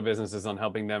with a lot of businesses on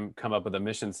helping them come up with a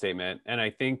mission statement. And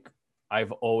I think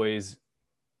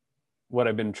what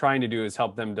I've been trying to do is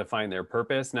help them define their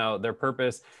purpose. Now their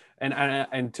purpose,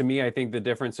 and to me, I think the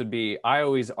difference would be, I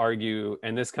always argue,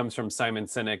 and this comes from Simon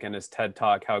Sinek and his TED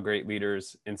Talk, How Great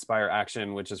Leaders Inspire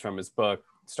Action, which is from his book,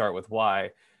 Start With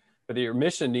Why. But your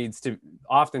mission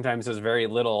oftentimes has very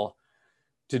little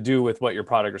to do with what your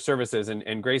product or service is.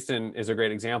 And Greyston is a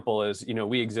great example, is,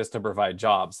 we exist to provide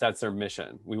jobs. That's their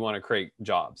mission. We want to create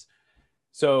jobs.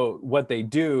 So what they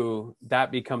do,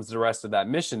 that becomes the rest of that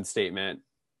mission statement.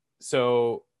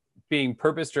 So being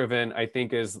purpose-driven, I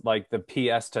think, is like the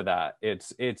PS to that.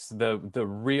 It's the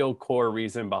real core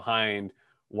reason behind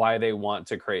why they want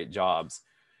to create jobs.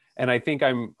 And I think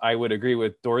I would agree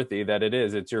with Dorothy that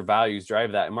it's your values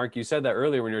drive that. And Mark, you said that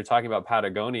earlier when you were talking about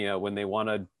Patagonia, when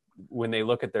they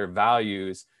look at their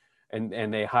values,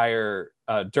 and they hire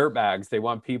dirtbags. They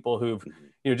want people who've,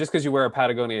 just because you wear a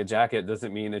Patagonia jacket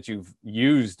doesn't mean that you've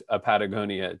used a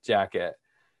Patagonia jacket.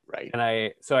 Right.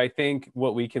 And so I think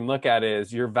what we can look at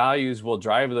is your values will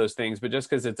drive those things, but just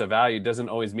because it's a value doesn't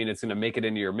always mean it's going to make it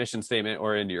into your mission statement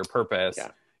or into your purpose.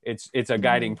 Yeah. It's a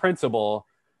guiding principle,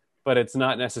 but it's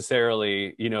not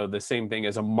necessarily, the same thing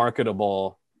as a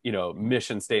marketable,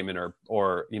 mission statement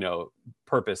or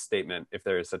purpose statement, if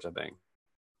there is such a thing.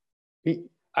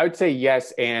 I would say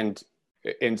yes. And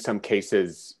in some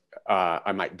cases,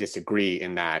 I might disagree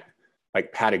in that,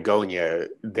 like Patagonia,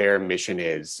 their mission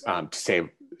is to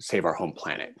save our home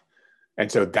planet.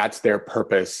 And so that's their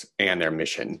purpose and their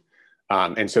mission.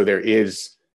 And so there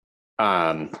is,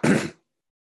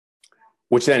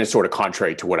 which then is sort of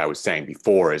contrary to what I was saying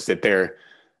before, is that there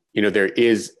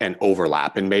is an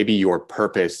overlap, and maybe your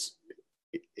purpose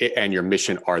and your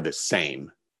mission are the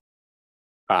same.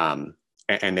 And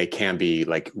they can be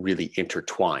like really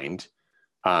intertwined.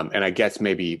 And I guess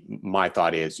maybe my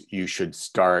thought is you should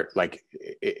start like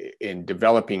in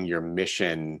developing your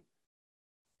mission.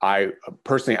 I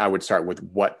would start with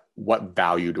what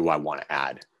value do I want to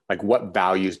add? Like what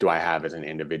values do I have as an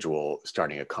individual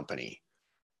starting a company?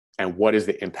 And what is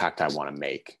the impact I want to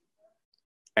make?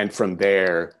 And from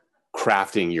there,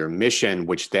 crafting your mission,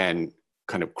 which then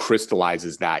kind of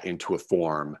crystallizes that into a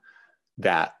form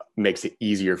that makes it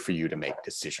easier for you to make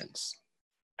decisions.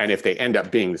 And if they end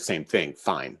up being the same thing,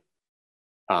 fine.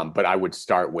 But I would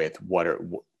start with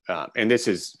and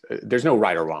there's no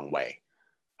right or wrong way,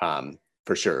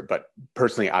 for sure. But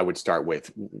personally, I would start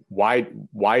with why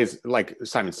is, like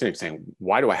Simon Sinek saying,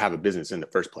 why do I have a business in the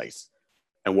first place?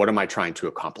 And what am I trying to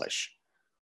accomplish?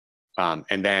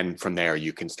 And then from there,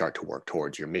 you can start to work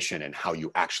towards your mission and how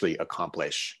you actually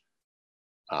accomplish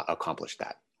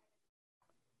that.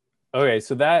 Okay,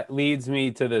 so that leads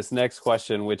me to this next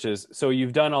question, which is, so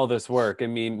you've done all this work. I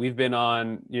mean, we've been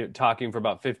on talking for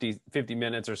about 50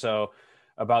 minutes or so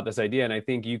about this idea. And I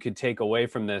think you could take away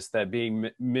from this that being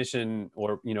mission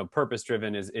or, purpose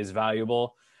driven is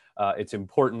valuable. It's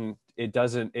important. It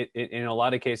in a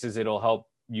lot of cases, it'll help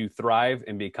you thrive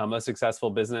and become a successful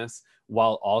business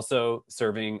while also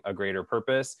serving a greater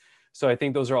purpose. So I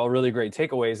think those are all really great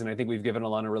takeaways. And I think we've given a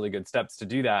lot of really good steps to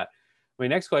do that. My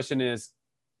next question is,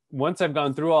 once I've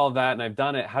gone through all of that and I've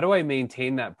done it, how do I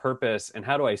maintain that purpose and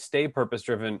how do I stay purpose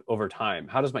driven over time?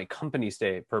 How does my company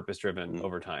stay purpose driven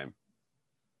over time?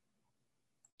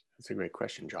 That's a great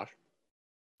question, Josh.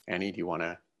 Annie, do you want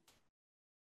to?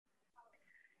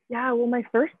 Yeah, well, my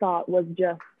first thought was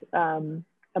just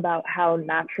about how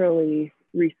naturally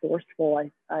resourceful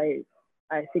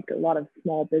I think a lot of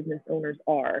small business owners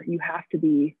are. You have to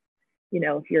be,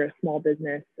 if you're a small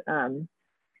business,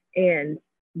 and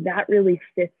that really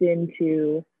fits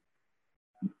into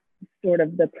sort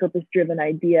of the purpose-driven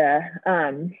idea.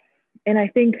 And I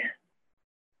think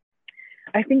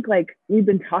like we've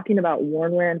been talking about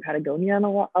Warnwear and Patagonia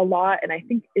a lot, and I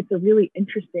think it's a really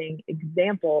interesting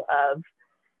example of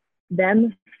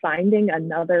them finding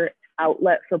another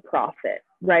outlet for profit,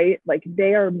 right? Like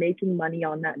they are making money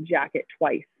on that jacket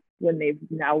twice when they've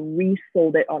now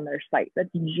resold it on their site. That's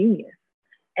genius.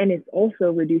 And it's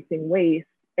also reducing waste.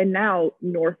 And now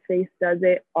North Face does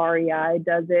it, REI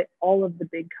does it, all of the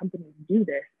big companies do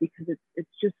this because it's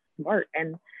just smart.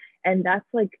 And that's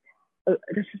like,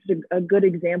 that's just a good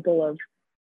example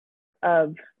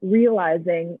of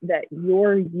realizing that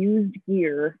your used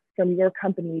gear from your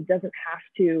company doesn't have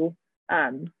to,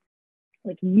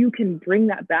 like you can bring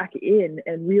that back in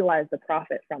and realize the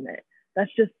profit from it.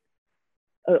 That's just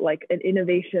like an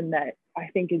innovation that I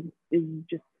think is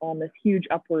just on this huge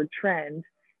upward trend.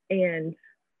 And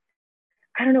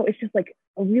I don't know, it's just like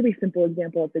a really simple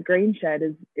example at the Grain Shed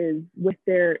is with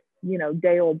their,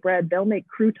 day old bread, they'll make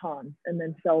croutons and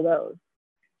then sell those.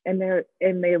 And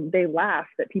they laugh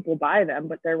that people buy them,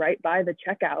 but they're right by the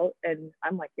checkout. And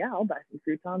I'm like, yeah, I'll buy some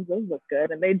croutons. Those look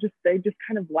good. And they just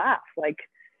kind of laugh like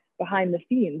behind the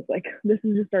scenes, like this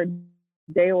is just our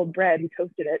day old bread. Who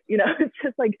toasted it? It's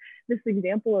just like this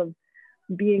example of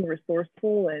being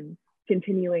resourceful and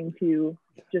continuing to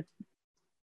just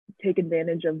take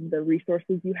advantage of the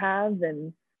resources you have.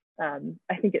 And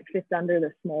I think it fits under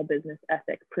the small business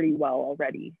ethic pretty well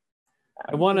already.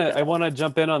 I want to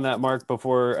jump in on that, Mark,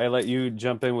 before I let you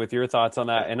jump in with your thoughts on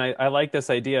that. And I like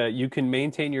this idea. You can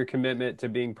maintain your commitment to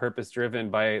being purpose driven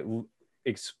by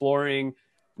exploring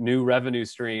new revenue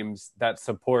streams that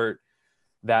support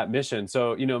that mission.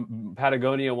 So,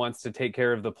 Patagonia wants to take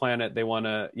care of the planet. They want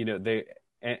to,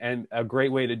 and a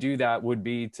great way to do that would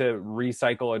be to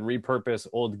recycle and repurpose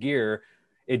old gear.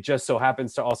 It just so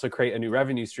happens to also create a new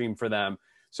revenue stream for them.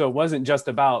 So it wasn't just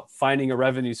about finding a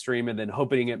revenue stream and then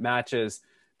hoping it matches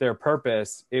their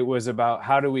purpose. It was about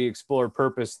how do we explore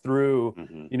purpose through,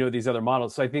 these other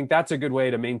models. So I think that's a good way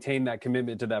to maintain that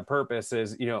commitment to that purpose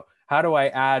is, how do I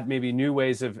add maybe new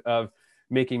ways of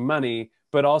making money,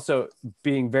 but also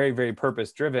being very, very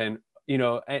purpose driven,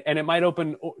 and it might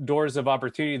open doors of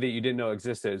opportunity that you didn't know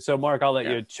existed. So Mark, I'll let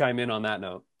you chime in on that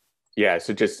note. Yeah.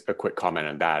 So just a quick comment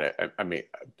on that. I mean,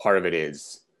 part of it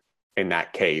is in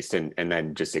that case, and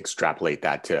then just extrapolate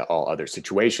that to all other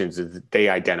situations, is that they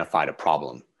identified a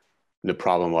problem. The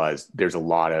problem was there's a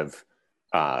lot of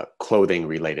clothing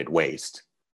related waste,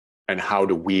 and how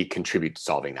do we contribute to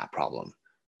solving that problem?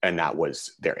 And that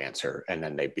was their answer. And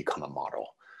then they become a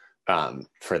model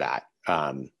for that.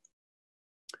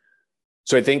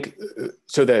 So I think,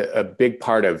 a big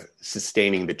part of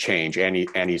sustaining the change,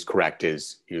 Annie's correct,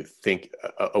 is you think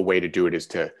a way to do it is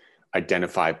to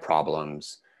identify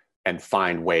problems and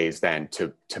find ways then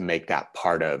to make that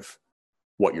part of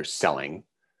what you're selling,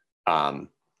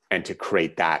 and to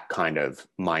create that kind of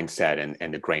mindset.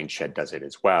 And the Grain Shed does it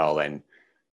as well. And,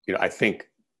 I think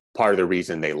part of the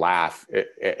reason they laugh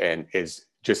and is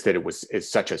just that it's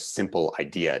such a simple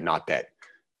idea, not that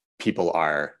people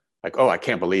are like, oh, I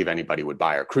can't believe anybody would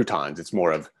buy our croutons. It's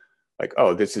more of like,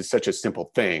 oh, this is such a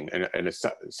simple thing, and it's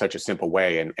such a simple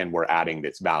way, and we're adding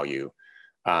this value.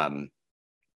 And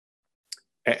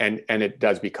it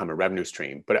does become a revenue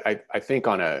stream. But I think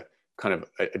on a kind of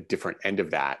a different end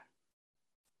of that,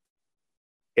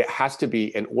 it has to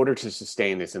be, in order to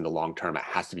sustain this in the long term, it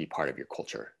has to be part of your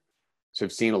culture. So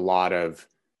I've seen a lot of,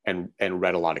 and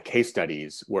read a lot of case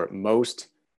studies where most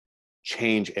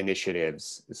change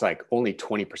initiatives, it's like only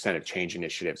 20% of change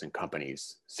initiatives in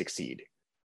companies succeed.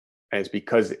 And it's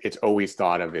because it's always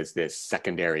thought of as this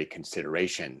secondary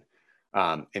consideration,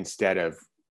 instead of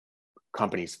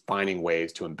companies finding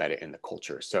ways to embed it in the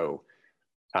culture. So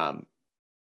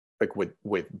like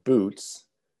with Boots,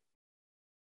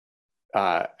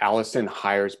 Allison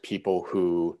hires people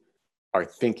who are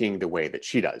thinking the way that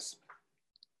she does.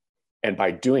 And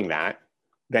by doing that,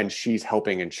 then she's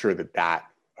helping ensure that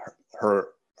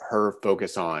her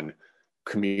focus on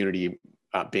community,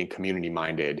 being community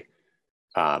minded,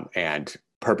 and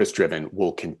purpose driven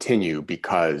will continue,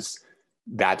 because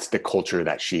that's the culture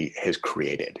that she has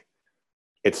created.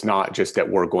 It's not just that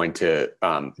we're going to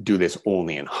do this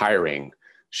only in hiring.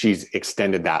 She's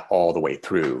extended that all the way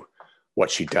through what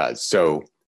she does. So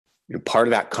part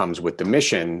of that comes with the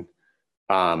mission,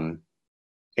 and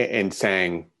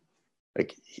saying,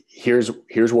 like, here's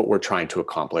what we're trying to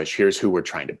accomplish. Here's who we're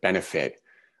trying to benefit.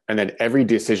 And then every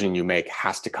decision you make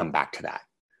has to come back to that.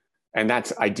 And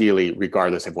that's ideally,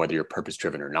 regardless of whether you're purpose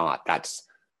driven or not,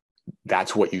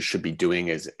 that's what you should be doing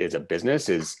as a business.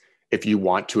 Is if you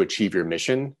want to achieve your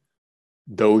mission,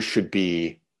 those should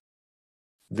be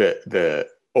the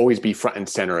always be front and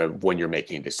center of when you're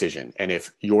making a decision. And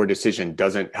if your decision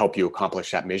doesn't help you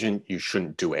accomplish that mission, you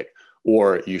shouldn't do it,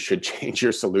 or you should change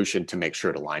your solution to make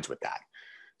sure it aligns with that.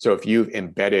 So if you've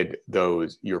embedded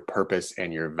your purpose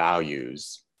and your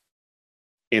values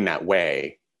in that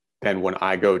way, then when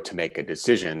I go to make a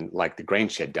decision like the Grain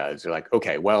Shed does, they're like,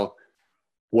 okay, well,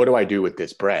 what do I do with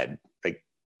this bread? Like,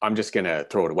 I'm just going to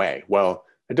throw it away. Well,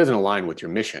 it doesn't align with your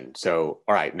mission. So,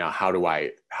 all right, now how do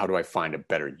I find a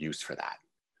better use for that?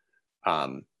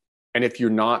 And if you're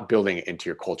not building it into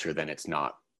your culture, then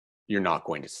you're not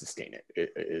going to sustain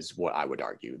it, is what I would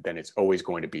argue. Then it's always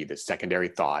going to be the secondary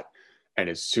thought. And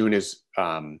as soon as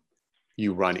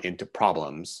you run into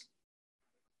problems,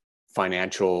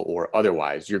 financial or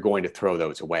otherwise, you're going to throw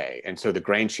those away. And so the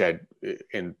Grain Shed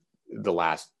in the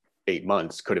last 8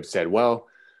 months could have said, well,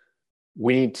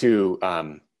 we need to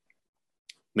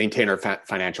maintain our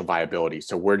financial viability.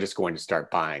 So we're just going to start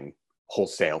buying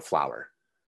wholesale flour,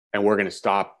 and we're going to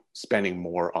stop spending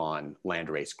more on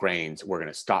landrace grains. We're going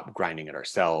to stop grinding it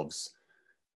ourselves.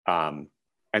 And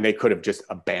they could have just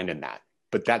abandoned that,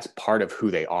 but that's part of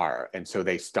who they are. And so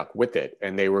they stuck with it.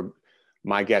 And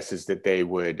my guess is that they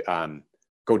would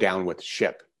go down with the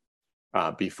ship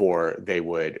before they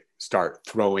would start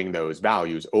throwing those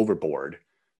values overboard,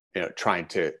 trying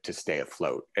to stay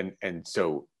afloat. And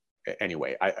so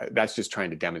anyway, that's just trying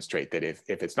to demonstrate that if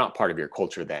it's not part of your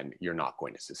culture, then you're not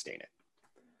going to sustain it.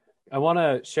 I want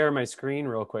to share my screen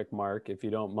real quick, Mark, if you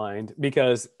don't mind,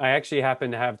 because I actually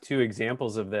happen to have 2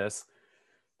 examples of this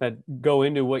that go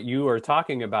into what you are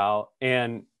talking about.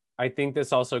 And I think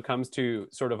this also comes to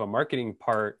sort of a marketing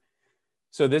part.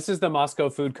 So this is the Moscow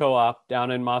Food Co-op down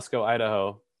in Moscow,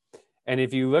 Idaho. And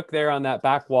if you look there on that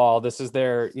back wall, this is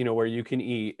there, where you can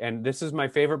eat. And this is my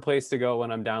favorite place to go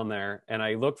when I'm down there. And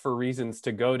I look for reasons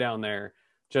to go down there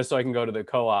just so I can go to the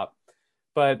co-op.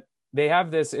 But they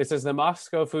have this, it says the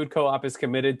Moscow Food Co-op is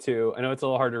committed to, I know it's a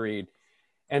little hard to read,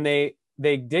 and they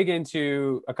dig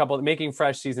into a couple making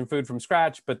fresh seasoned food from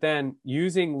scratch, but then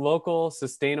using local,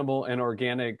 sustainable, and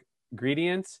organic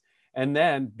ingredients, and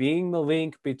then being the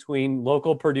link between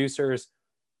local producers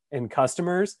and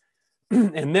customers,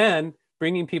 and then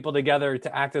bringing people together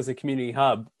to act as a community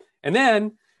hub, and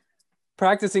then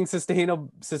practicing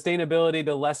sustainability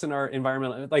to lessen our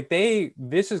environmental, like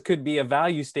could be a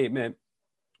value statement,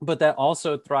 but that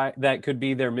also that could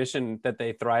be their mission that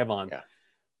they thrive on. Yeah.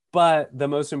 But the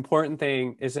most important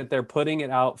thing is that they're putting it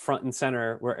out front and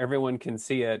center where everyone can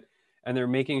see it, and they're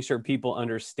making sure people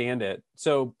understand it.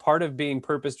 So part of being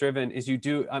purpose driven is you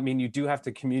do have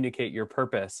to communicate your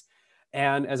purpose.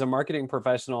 And as a marketing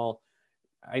professional,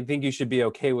 I think you should be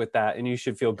okay with that, and you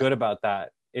should feel good about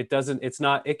that. It's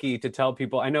not icky to tell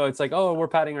people. I know it's like, oh, we're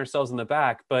patting ourselves on the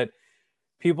back, but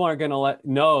people aren't going to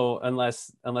know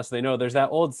unless they know. There's that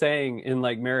old saying in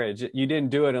like marriage, you didn't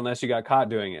do it unless you got caught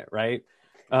doing it, right?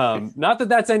 Not that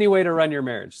that's any way to run your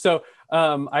marriage. So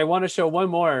I want to show one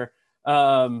more.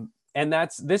 And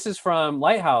this is from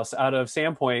Lighthouse out of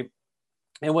Sandpoint.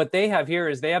 And what they have here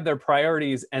is they have their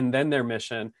priorities and then their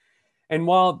mission. And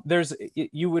while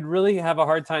you would really have a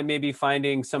hard time maybe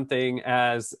finding something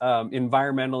as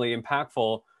environmentally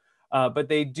impactful, but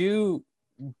they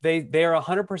are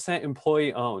 100%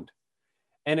 employee owned.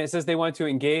 And it says they want to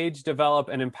engage, develop,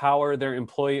 and empower their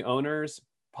employee owners,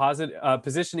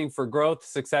 positioning for growth,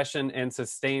 succession, and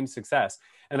sustained success.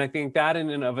 And I think that in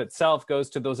and of itself goes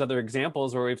to those other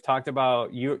examples where we've talked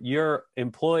about your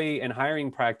employee and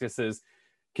hiring practices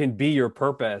can be your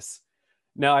purpose.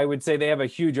 Now, I would say they have a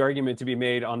huge argument to be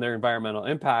made on their environmental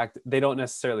impact. They don't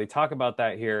necessarily talk about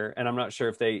that here, and I'm not sure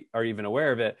if they are even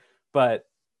aware of it, but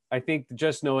I think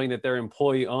just knowing that they're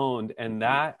employee owned, and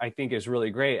that I think is really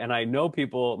great. And I know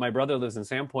people, my brother lives in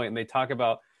Sandpoint, and they talk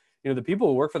about, the people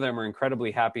who work for them are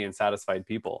incredibly happy and satisfied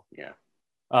people. Yeah.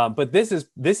 But this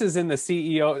is in the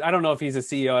CEO. I don't know if he's a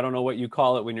CEO. I don't know what you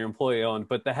call it when you're employee owned,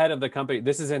 but the head of the company,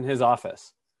 this is in his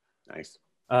office. Nice.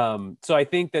 So I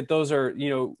think that those are,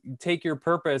 take your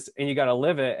purpose and you got to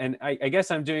live it. And I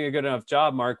guess I'm doing a good enough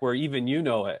job, Mark, where even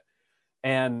it.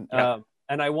 And,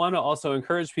 and I want to also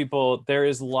encourage people, there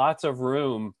is lots of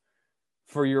room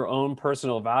for your own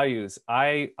personal values.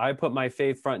 I put my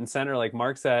faith front and center, like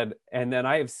Mark said, and then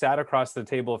I have sat across the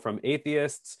table from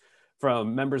atheists,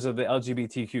 from members of the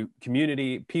LGBTQ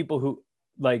community, people who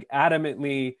like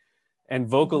adamantly and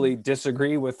vocally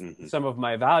disagree with some of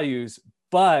my values,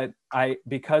 but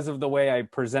because of the way I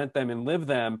present them and live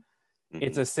them,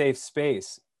 it's a safe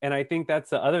space. And I think that's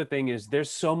the other thing is there's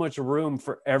so much room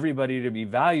for everybody to be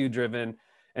value driven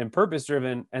and purpose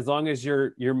driven, as long as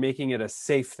you're making it a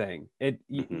safe thing.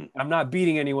 I'm not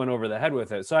beating anyone over the head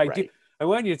with it. So I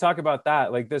want you to talk about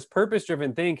that. Like this purpose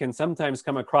driven thing can sometimes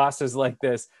come across as like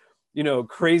this,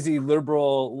 crazy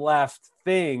liberal left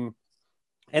thing.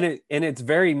 And it's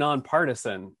very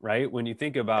nonpartisan, right? When you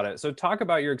think about it. So talk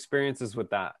about your experiences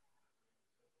with that.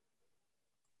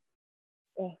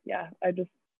 Oh, yeah, I just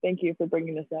thank you for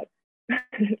bringing this up.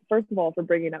 First of all, for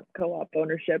bringing up co-op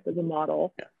ownership as a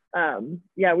model.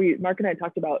 Mark and I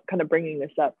talked about kind of bringing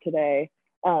this up today,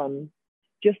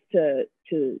 just to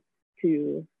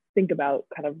think about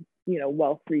kind of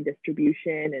wealth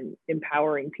redistribution and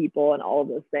empowering people and all of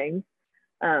those things.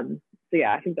 I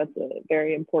think that's a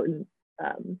very important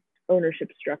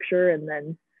ownership structure. And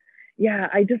then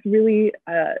I just really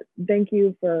thank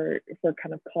you for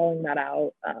kind of calling that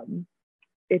out.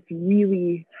 It's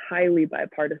really highly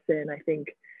bipartisan. I think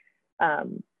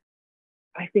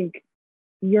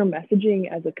your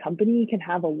messaging as a company can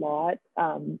have a lot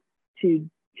to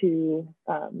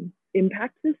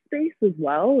impact this space as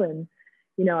well. And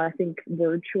I think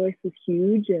word choice is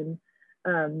huge, and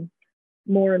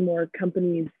more and more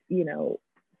companies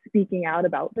speaking out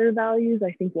about their values,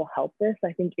 I think will help this.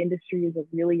 I think industry is a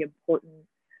really important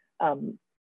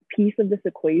piece of this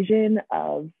equation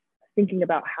of thinking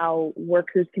about how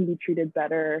workers can be treated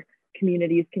better,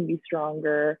 communities can be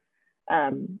stronger,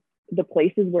 the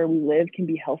places where we live can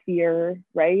be healthier,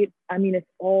 right? I mean, it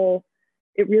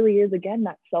really is, again,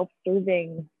 that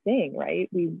self-serving thing, right?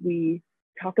 We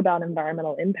talk about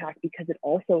environmental impact because it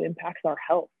also impacts our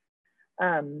health.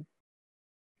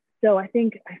 So I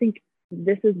think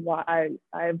this is why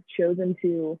I've chosen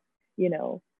to,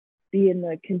 be in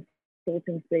the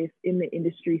consulting space, in the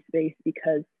industry space,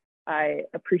 because I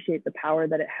appreciate the power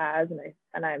that it has,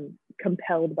 and I'm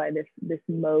compelled by this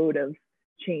mode of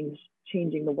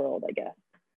changing the world, I guess.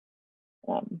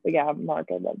 But Mark,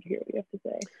 I'd love to hear what you have to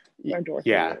say.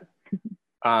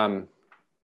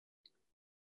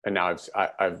 And now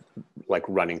I've like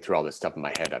running through all this stuff in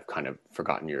my head, I've kind of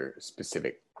forgotten your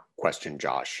specific question,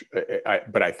 Josh.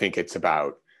 But I think it's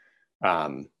about,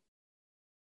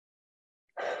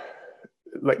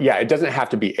 yeah, it doesn't have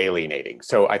to be alienating.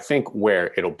 So I think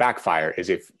where it'll backfire is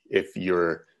if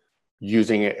you're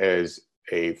using it as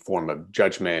a form of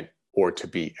judgment or to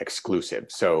be exclusive.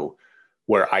 So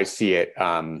where I see it,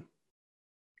 so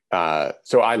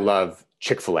I love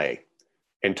Chick-fil-A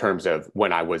in terms of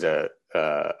when I was a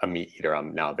meat eater.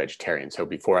 I'm now a vegetarian. So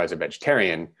before I was a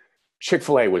vegetarian,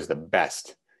 Chick-fil-A was the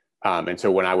best. And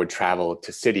so when I would travel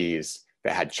to cities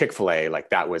that had Chick-fil-A, like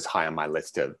that was high on my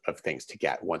list of things to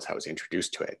get once I was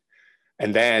introduced to it.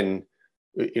 And then,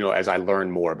 you know, as I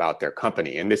learned more about their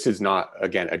company, and this is not,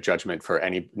 again, a judgment for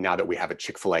any, now that we have a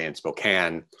Chick-fil-A in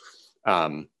Spokane,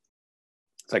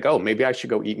 it's like, oh, maybe I should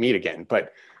go eat meat again.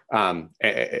 But,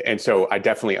 and so I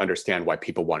definitely understand why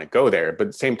people want to go there. But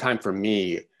at the same time, for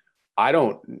me, I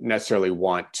don't necessarily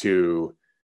want to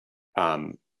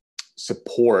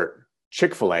support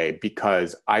Chick-fil-A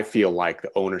because I feel like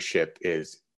the ownership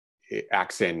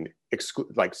acts in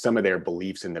like some of their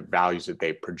beliefs and the values that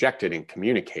they projected and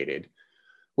communicated,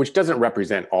 which doesn't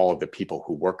represent all of the people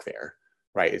who work there,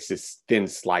 right? It's this thin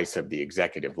slice of the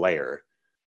executive layer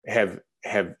have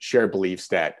shared beliefs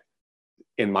that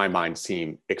in my mind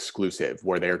seem exclusive,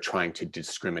 where they're trying to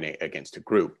discriminate against a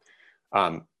group.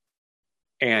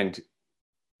 And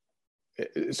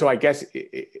so I guess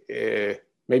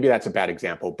maybe that's a bad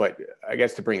example, but I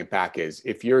guess to bring it back is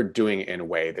if you're doing it in a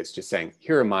way that's just saying,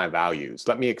 here are my values,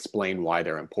 let me explain why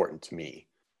they're important to me.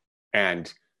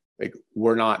 And like,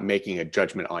 we're not making a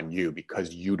judgment on you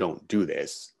because you don't do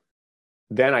this,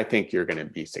 then I think you're going to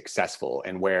be successful.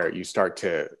 And where you start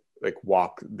to like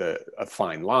walk a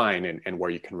fine line and where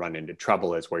you can run into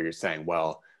trouble is where you're saying,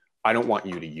 well, I don't want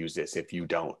you to use this if you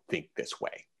don't think this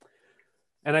way.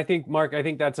 And I think, Mark, I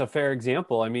think that's a fair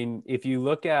example. I mean, if you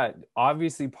look at,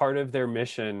 obviously part of their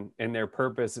mission and their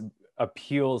purpose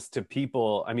appeals to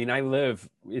people. I mean,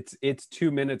 it's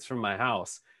 2 minutes from my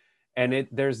house, and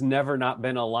there's never not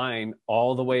been a line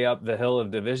all the way up the hill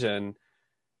of Division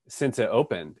since it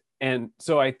opened. And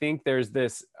so I think there's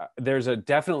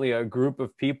definitely a group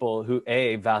of people who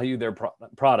value their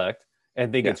product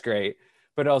and think it's great,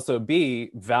 but also B,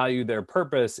 value their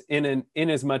purpose in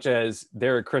as much as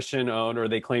they're a Christian owned, or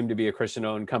they claim to be a Christian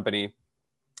owned company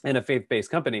and a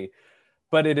faith-based company,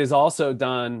 but it is also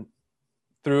done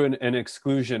through an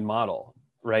exclusion model,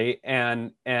 right?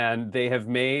 And they have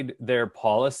made their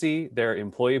policy, their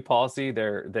employee policy,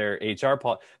 their HR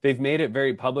policy, they've made it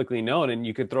very publicly known, and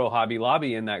you could throw Hobby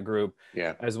Lobby in that group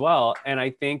as well. And I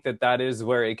think that is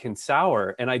where it can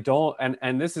sour. And I don't,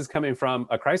 and this is coming from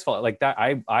a Christ follower like that.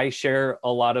 I share a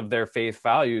lot of their faith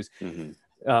values,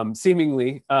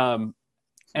 seemingly.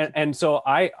 And so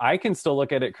I can still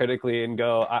look at it critically and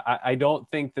go, I don't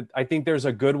think that, I think there's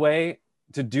a good way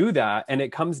to do that. And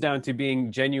it comes down to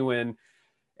being genuine.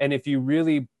 And if you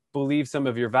really believe some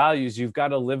of your values, you've got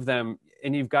to live them,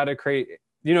 and you've got to create,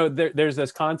 there's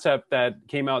this concept that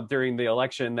came out during the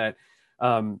election that,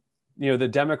 the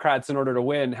Democrats, in order to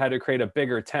win, had to create a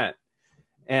bigger tent.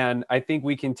 And I think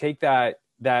we can take that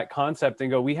concept and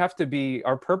go,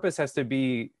 our purpose has to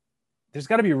be, there's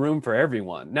got to be room for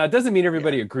everyone. Now, it doesn't mean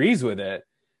everybody agrees with it.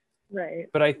 Right.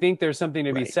 But I think there's something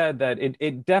to be said that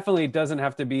it definitely doesn't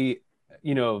have to be,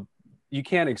 you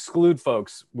can't exclude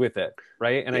folks with it,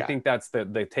 right? And I think that's the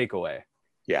takeaway.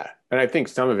 Yeah. And I think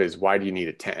some of it is, why do you need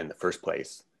a tent in the first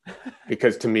place?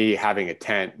 Because to me, having a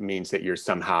tent means that you're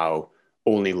somehow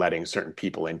only letting certain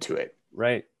people into it.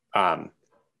 Right.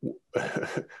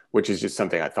 Which is just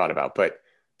something I thought about. But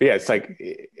yeah, it's like,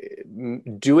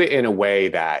 do it in a way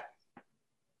that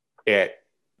it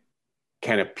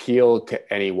can appeal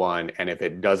to anyone. And if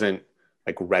it doesn't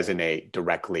like resonate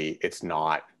directly, it's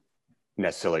not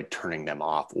necessarily turning them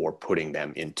off or putting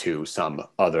them into some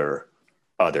other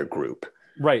group.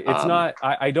 Right. It's not,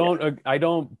 I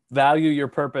don't value your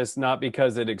purpose, not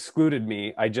because it excluded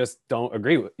me. I just don't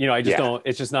agree with, don't,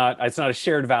 it's not a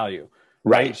shared value.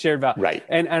 Right. Shared value. Right.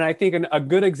 And I think a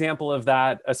good example of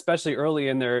that, especially early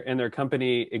in their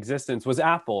company existence, was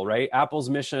Apple, right? Apple's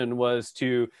mission was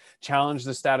to challenge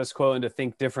the status quo and to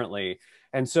think differently.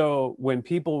 And so when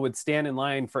people would stand in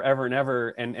line forever and ever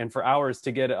and for hours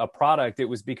to get a product, it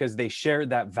was because they shared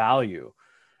that value.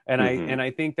 And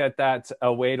I think that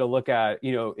a way to look at,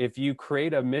 if you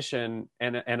create a mission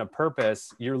and a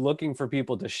purpose, you're looking for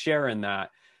people to share in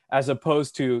that, as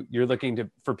opposed to you're looking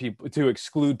for people to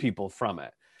exclude people from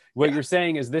it. What you're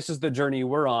saying is, this is the journey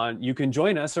we're on. You can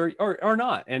join us or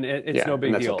not. And it's no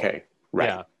big deal. Okay.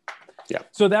 Right. Yeah. Yeah.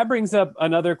 So that brings up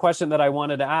another question that I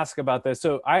wanted to ask about this.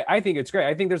 So I think it's great.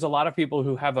 I think there's a lot of people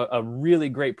who have a really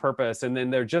great purpose, and then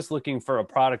they're just looking for a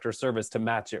product or service to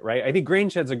match it, right? I think Grain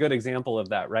Shed's a good example of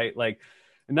that, right? Like,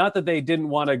 not that they didn't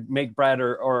want to make bread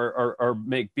or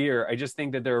make beer. I just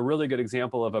think that they're a really good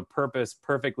example of a purpose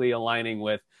perfectly aligning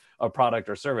with a product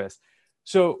or service.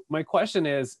 So my question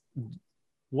is,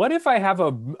 what if I have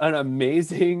an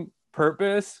amazing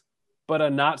purpose, but a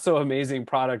not so amazing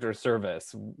product or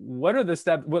service? What are the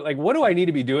steps? What do I need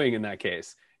to be doing in that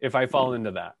case if I fall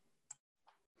into that?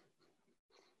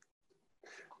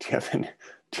 Do you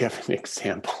have an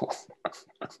example?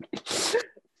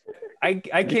 I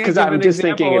can't, because I'm just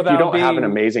thinking, if you don't have an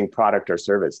amazing product or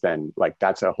service, then like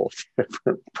that's a whole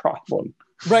different problem.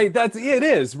 Right. It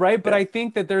is, right? But I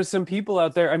think that there's some people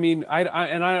out there. I mean,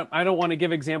 I don't want to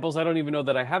give examples. I don't even know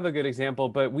that I have a good example,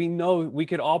 but we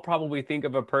could all probably think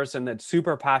of a person that's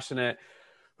super passionate,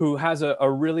 who has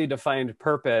a really defined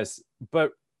purpose,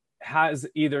 but has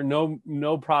either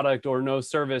no product or no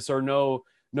service or no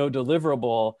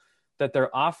deliverable that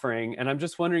they're offering. And I'm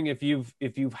just wondering if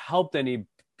you've helped any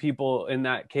people in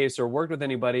that case, or worked with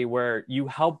anybody where you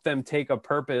help them take a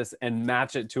purpose and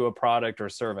match it to a product or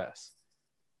service.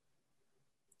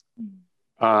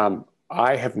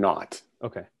 I have not.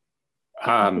 Okay.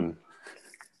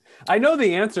 I know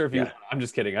the answer if you, I'm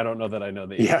just kidding. I don't know that I know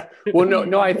the answer. Yeah. Well,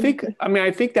 no, I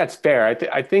think that's fair.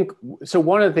 I think, so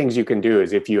one of the things you can do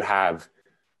is if you're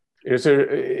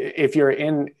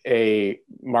in a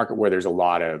market where there's a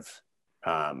lot of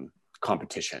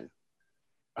competition.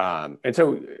 And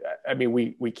so, I mean,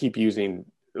 we keep using,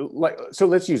 so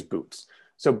let's use Boots.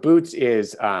 So Boots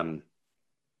is,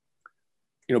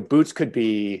 Boots could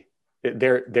be,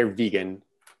 they're vegan,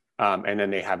 and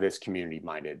then they have this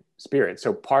community-minded spirit.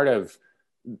 So part of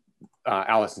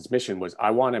Allison's mission was,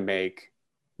 I want to make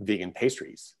vegan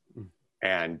pastries,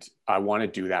 and I want to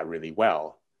do that really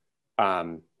well.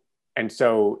 And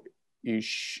so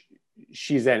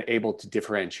she's then able to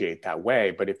differentiate that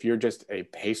way. But if you're just a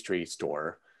pastry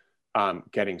store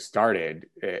getting started,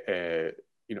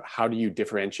 how do you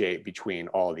differentiate between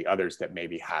all the others that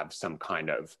maybe have some kind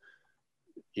of,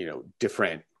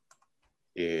 different,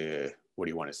 what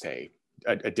do you want to say?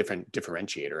 A different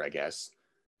differentiator, I guess,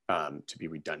 to be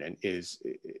redundant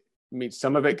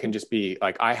some of it can just be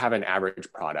like, I have an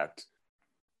average product.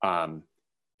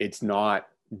 It's not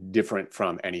different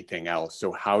from anything else.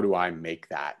 So how do I make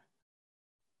that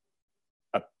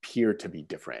appear to be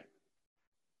different?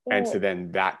 And so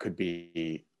then that could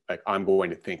be like, I'm going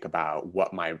to think about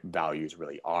what my values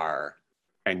really are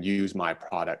and use my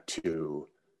product to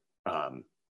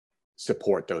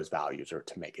support those values or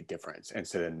to make a difference. And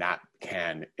so then that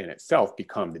can in itself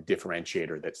become the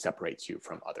differentiator that separates you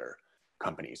from other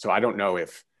companies. So I don't know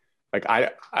if, like, I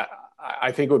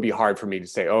think it would be hard for me to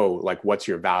say, oh, like, what's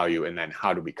your value? And then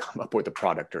how do we come up with a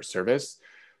product or service?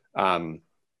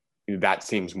 That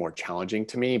seems more challenging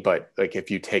to me. But like, if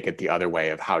you take it the other way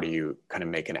of how do you kind of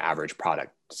make an average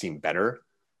product seem better,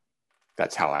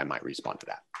 that's how I might respond to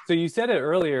that. So you said it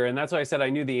earlier, and that's why I said I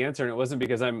knew the answer. And it wasn't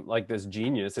because I'm like this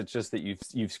genius. It's just that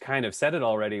you've kind of said it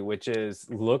already, which is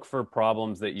look for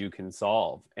problems that you can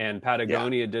solve. And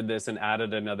Patagonia did this and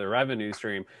added another revenue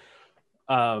stream.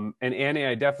 And Annie,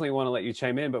 I definitely want to let you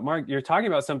chime in, but Mark, you're talking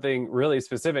about something really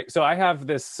specific. So I have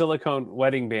this silicone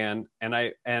wedding band,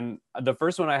 and the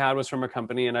first one I had was from a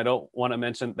company, and I don't want to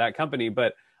mention that company,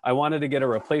 but I wanted to get a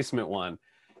replacement one.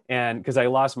 And because I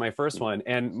lost my first one,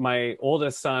 and my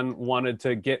oldest son wanted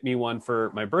to get me one for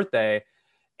my birthday,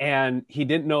 and he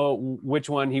didn't know which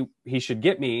one he should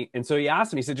get me. And so he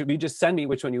asked me, he said, you just send me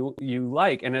which one you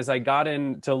like. And as I got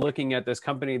into looking at this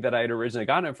company that I had originally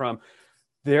gotten it from,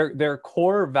 their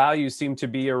core values seemed to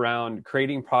be around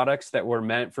creating products that were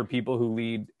meant for people who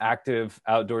lead active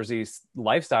outdoorsy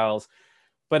lifestyles.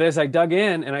 But as I dug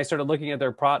in and I started looking at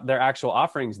their actual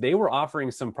offerings, they were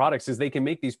offering some products, because they can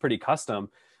make these pretty custom,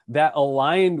 that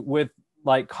aligned with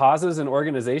like causes and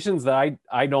organizations that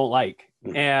I don't like,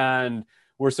 and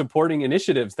we're supporting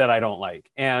initiatives that I don't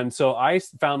like. And so I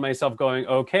found myself going,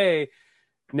 okay,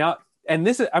 now, and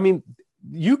this is, I mean,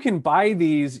 you can buy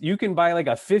like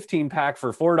a 15 pack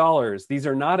for $4. These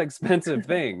are not expensive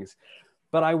things,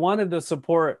 but I wanted to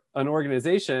support an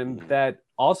organization that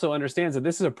also understands that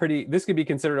this could be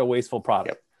considered a wasteful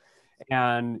product.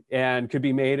 And could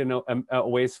be made in a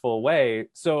wasteful way.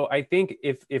 So I think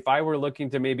if I were looking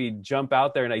to maybe jump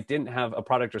out there and I didn't have a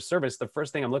product or service, the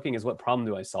first thing I'm looking is, what problem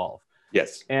do I solve?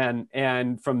 Yes.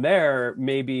 And from there,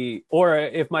 maybe, or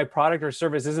if my product or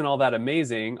service isn't all that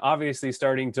amazing, obviously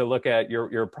starting to look at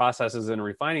your processes and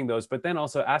refining those, but then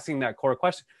also asking that core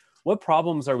question, what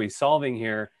problems are we solving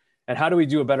here? And how do we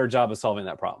do a better job of solving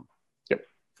that problem?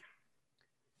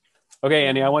 Okay,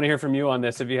 Annie, I want to hear from you on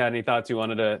this. If you had any thoughts you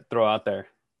wanted to throw out there.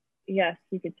 Yes,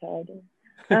 you could tell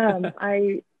I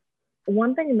did.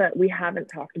 One thing that we haven't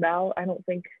talked about, I don't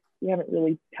think we haven't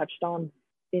really touched on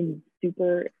in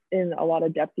a lot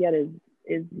of depth yet,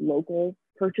 is local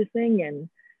purchasing,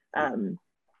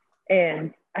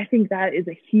 and I think that is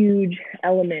a huge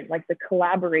element. Like the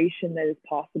collaboration that is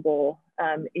possible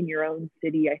in your own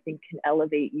city, I think can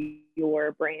elevate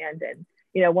your brand. And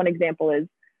one example is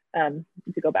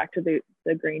to go back to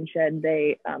the Grain Shed.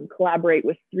 They collaborate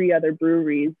with 3 other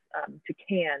breweries to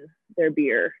can their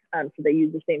beer. So they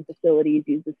use the same facilities,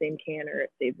 use the same canner.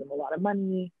 It saves them a lot of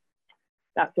money,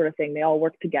 that sort of thing. They all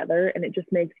work together, and it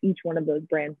just makes each one of those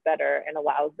brands better and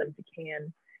allows them to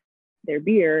can their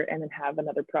beer and then have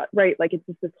another product, right? Like it's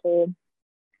just this whole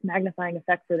magnifying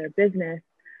effect for their business.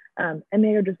 And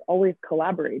they are just always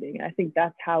collaborating. And I think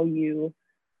that's how you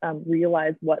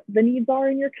realize what the needs are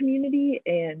in your community,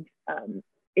 and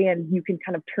you can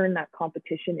kind of turn that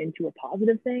competition into a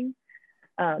positive thing,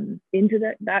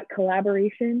 into that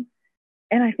collaboration.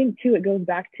 And I think too, it goes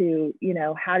back to,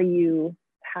 how do you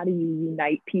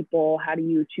unite people? How do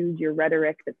you choose your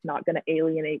rhetoric that's not going to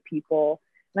alienate people?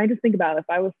 And I just think about if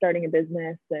I was starting a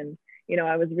business and,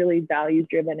 I was really values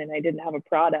driven and I didn't have a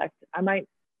product, I might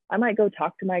go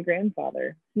talk to my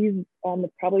grandfather. He's on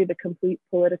probably the complete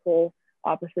political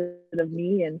opposite of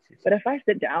me. But if I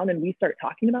sit down and we start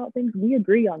talking about things, we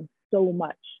agree on so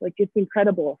much. Like it's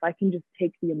incredible if I can just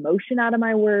take the emotion out of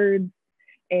my words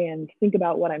and think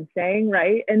about what I'm saying,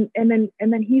 right? And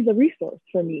then he's a resource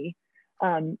for me,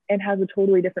 and has a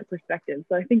totally different perspective.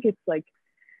 So I think it's like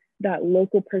that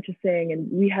local purchasing,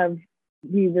 and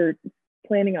we were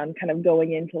planning on kind of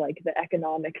going into like the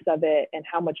economics of it and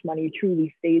how much money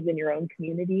truly stays in your own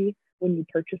community when you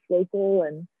purchase local.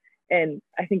 And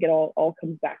I think it all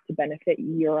comes back to benefit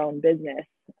your own business.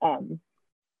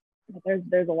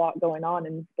 There's a lot going on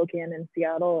in Spokane and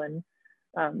Seattle, and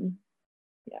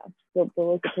the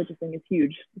local purchasing is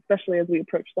huge, especially as we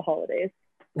approach the holidays.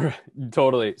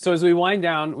 Totally. So as we wind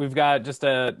down, we've got just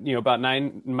about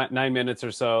nine minutes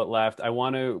or so left. I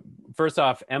want to, first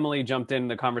off, Emily jumped in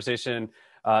the conversation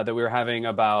that we were having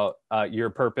about your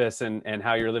purpose and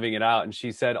how you're living it out. And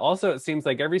she said, also, it seems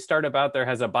like every startup out there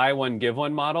has a buy one, give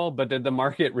one model, but did the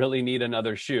market really need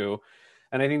another shoe?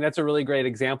 And I think that's a really great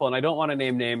example. And I don't want to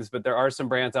name names, but there are some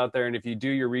brands out there. And if you do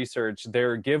your research,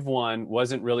 their give one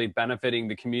wasn't really benefiting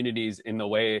the communities in the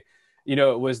way,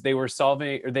 it was, they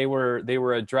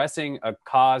were addressing a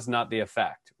cause, not the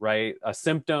effect, right? A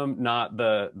symptom, not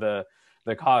the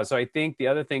cause. So I think the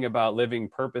other thing about living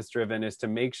purpose driven is to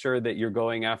make sure that you're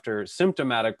going after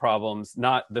symptomatic problems,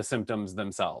 not the symptoms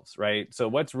themselves, right? So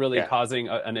what's really causing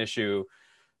an issue,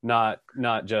 not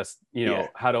just,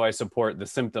 how do I support the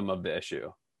symptom of the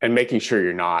issue? And making sure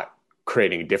you're not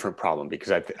creating a different problem,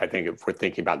 because I think if we're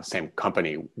thinking about the same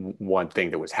company, one thing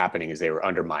that was happening is they were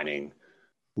undermining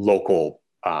local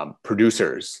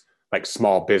producers, like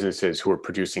small businesses who were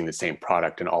producing the same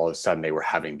product, and all of a sudden they were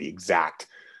having the exact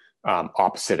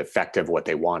opposite effect of what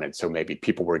they wanted. So maybe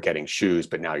people were getting shoes,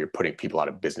 but now you're putting people out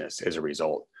of business as a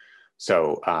result.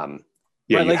 So right,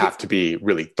 you have to be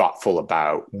really thoughtful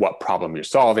about what problem you're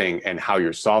solving and how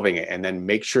you're solving it, and then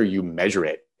make sure you measure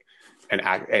it and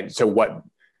act. And so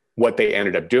what they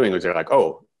ended up doing was they're like,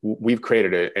 oh, we've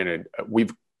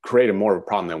created more of a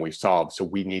problem than we've solved. So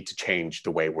we need to change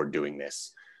the way we're doing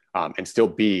this, and still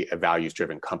be a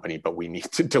values-driven company, but we need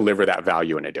to deliver that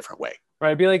value in a different way. Right.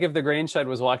 It'd be like if the Grain Shed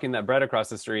was walking that bread across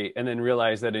the street and then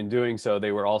realized that in doing so,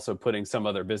 they were also putting some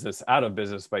other business out of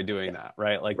business by doing that,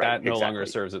 right? Like that no longer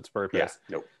serves its purpose.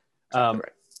 Yeah, nope. Exactly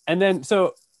right. And then,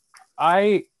 so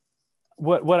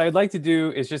what I'd like to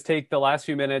do is just take the last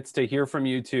few minutes to hear from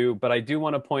you two, but I do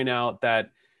want to point out that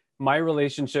my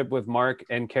relationship with Mark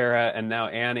and Kara and now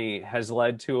Annie has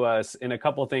led to us in a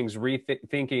couple of things,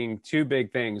 rethinking two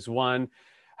big things. One,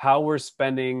 how we're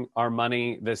spending our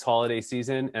money this holiday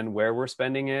season and where we're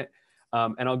spending it.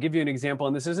 And I'll give you an example,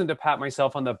 and this isn't to pat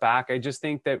myself on the back. I just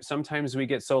think that sometimes we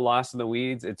get so lost in the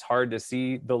weeds, it's hard to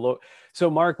see So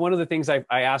Mark, one of the things I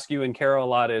ask you and Kara a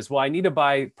lot is, well, I need to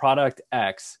buy product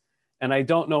X, and I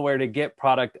don't know where to get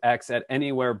product X at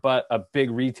anywhere but a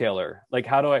big retailer. Like,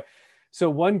 how do I... So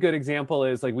one good example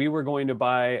is, like, we were going to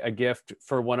buy a gift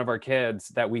for one of our kids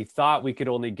that we thought we could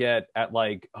only get at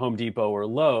like Home Depot or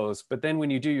Lowe's. But then when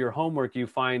you do your homework, you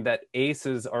find that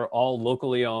Aces are all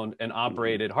locally owned and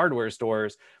operated hardware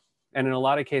stores, and in a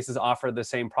lot of cases offer the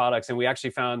same products. And we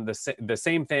actually found the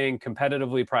same thing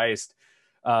competitively priced,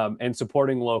 and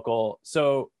supporting local.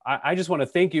 So I just want to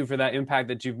thank you for that impact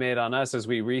that you've made on us as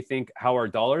we rethink how our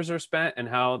dollars are spent and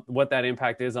what that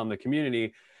impact is on the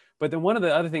community. But then one of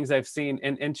the other things I've seen,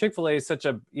 and Chick-fil-A is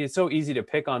it's so easy to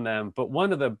pick on them, but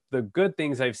one of the good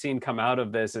things I've seen come out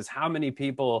of this is how many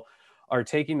people are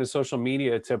taking to social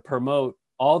media to promote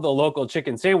all the local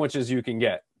chicken sandwiches you can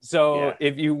get. So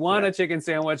if you want a chicken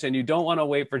sandwich and you don't want to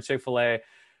wait for Chick-fil-A,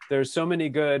 there's so many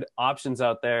good options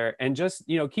out there. And just,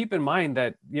 keep in mind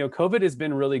that, COVID has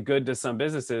been really good to some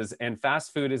businesses, and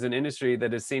fast food is an industry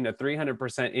that has seen a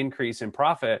 300% increase in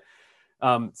profit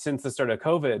since the start of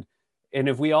COVID. And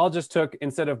if we all just took,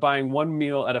 instead of buying one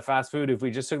meal at a fast food, if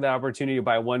we just took the opportunity to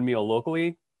buy one meal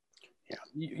locally,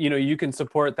 you can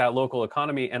support that local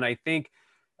economy. And I think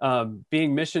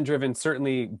being mission driven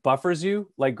certainly buffers you.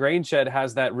 Like Grain Shed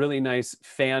has that really nice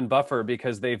fan buffer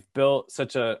because they've built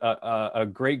such a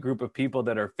great group of people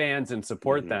that are fans and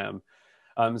support them.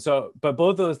 But both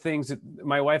of those things,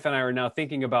 my wife and I are now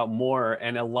thinking about more,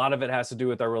 and a lot of it has to do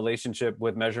with our relationship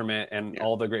with measurement and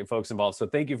all the great folks involved. So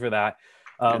thank you for that.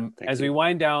 As we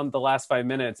wind down the last 5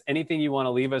 minutes, anything you want to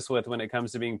leave us with when it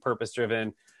comes to being purpose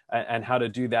driven and how to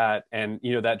do that, and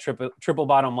that triple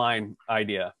bottom line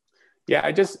idea? Yeah,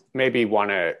 I just maybe want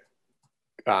to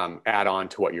add on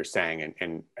to what you're saying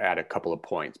and add a couple of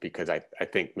points, because I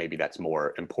think maybe that's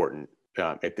more important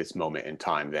at this moment in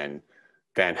time than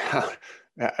the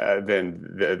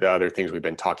other things we've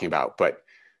been talking about. But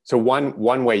so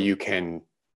one way you can,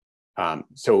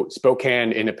 so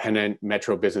Spokane Independent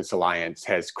Metro Business Alliance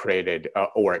has created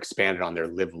or expanded on their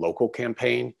Live Local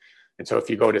campaign. And so if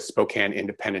you go to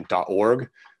SpokaneIndependent.org,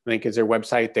 I think is their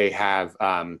website, they have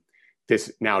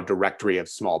this now directory of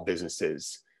small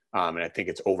businesses. And I think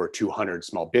it's over 200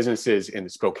 small businesses in the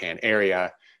Spokane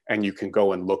area. And you can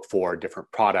go and look for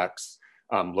different products,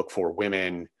 look for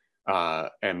women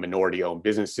and minority-owned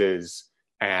businesses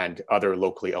and other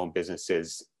locally owned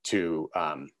businesses to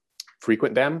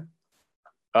frequent them.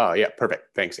 Oh yeah,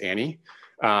 perfect. Thanks, Annie.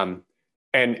 And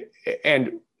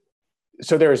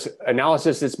so there's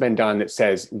analysis that's been done that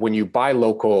says when you buy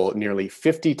local, nearly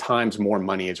 50 times more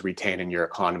money is retained in your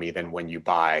economy than when you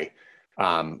buy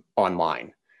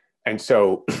online. And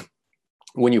so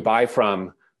when you buy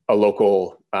from a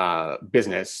local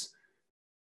business,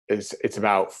 it's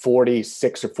about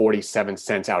 46 or 47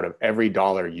 cents out of every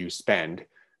dollar you spend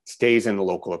stays in the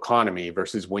local economy,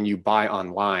 versus when you buy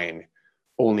online,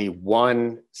 only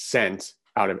 1 cent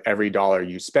out of every dollar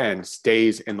you spend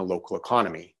stays in the local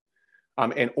economy.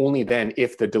 And only then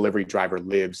if the delivery driver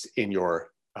lives in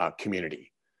your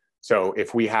community. So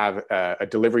if we have a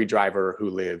delivery driver who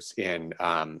lives in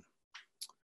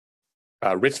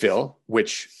Ritzville,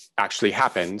 which actually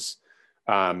happens,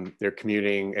 they're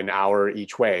commuting an hour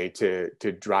each way to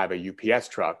drive a UPS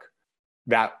truck,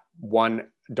 that $1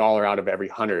 out of every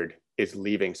 100 is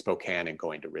leaving Spokane and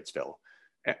going to Ritzville.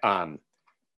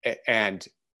 And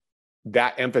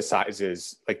that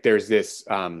emphasizes, like, there's this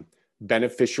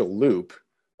beneficial loop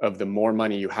of the more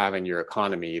money you have in your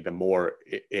economy, the more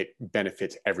it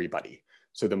benefits everybody.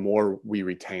 So the more we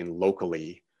retain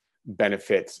locally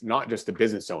benefits not just the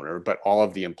business owner, but all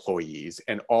of the employees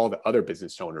and all the other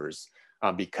business owners,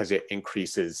 because it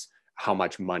increases how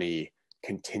much money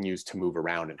continues to move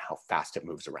around and how fast it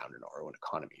moves around in our own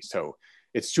economy. So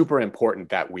it's super important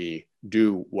that we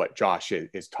do what Josh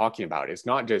is talking about. It's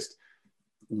not just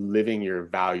living your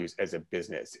values as a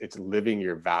business, it's living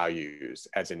your values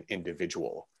as an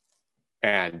individual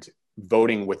and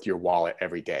voting with your wallet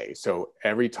every day. So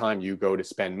every time you go to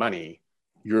spend money,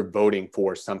 you're voting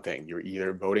for something. You're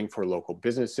either voting for local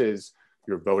businesses,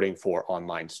 you're voting for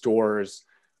online stores,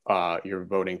 you're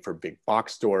voting for big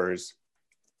box stores.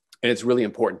 And it's really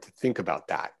important to think about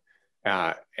that.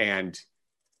 And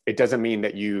it doesn't mean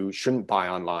that you shouldn't buy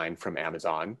online from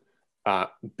Amazon,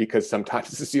 because sometimes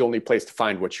this is the only place to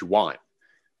find what you want.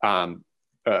 And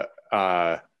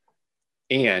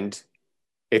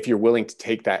if you're willing to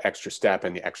take that extra step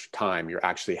and the extra time, you're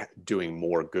actually doing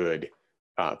more good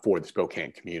for the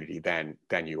Spokane community than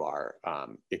you are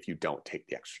if you don't take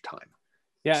the extra time.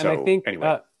 Yeah, so, and I think,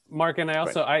 anyway. Mark, and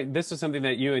this is something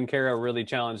that you and Kara really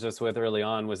challenged us with early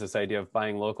on, was this idea of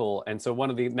buying local. And so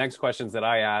one of the next questions that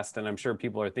I asked, and I'm sure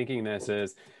people are thinking this,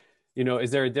 is,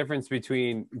 is there a difference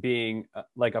between being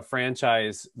like a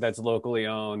franchise that's locally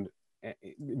owned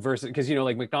versus, because,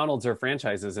 like McDonald's are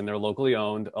franchises and they're locally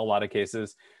owned, a lot of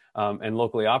cases, and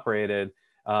locally operated,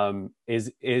 and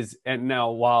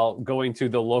now while going to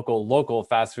the local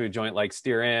fast food joint like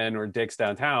Steer Inn or Dick's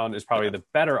downtown is probably the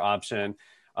better option.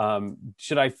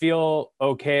 Should I feel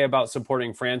okay about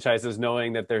supporting franchises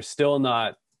knowing that they're still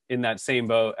not in that same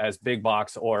boat as big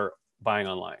box or buying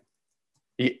online?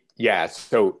 Yeah,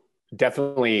 so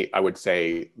definitely I would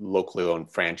say locally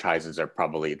owned franchises are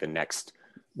probably the next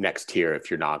tier if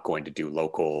you're not going to do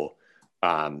local.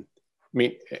 I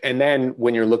mean, and then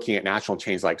when you're looking at national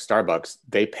chains like Starbucks,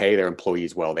 they pay their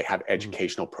employees well. They have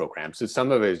educational programs. So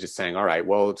some of it is just saying, all right,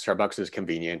 well, Starbucks is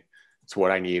convenient. It's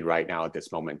what I need right now at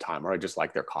this moment in time, or I just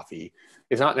like their coffee.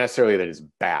 It's not necessarily that it's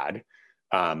bad.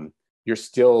 You're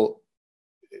still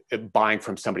buying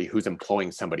from somebody who's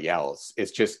employing somebody else.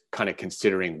 It's just kind of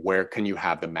considering where can you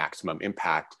have the maximum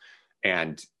impact,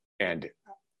 and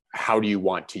how do you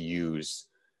want to use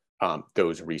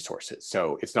those resources.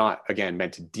 So it's not, again,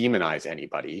 meant to demonize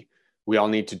anybody. We all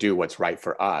need to do what's right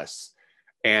for us.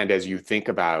 And as you think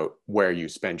about where you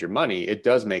spend your money, it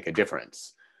does make a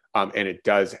difference. And it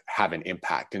does have an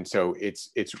impact. And so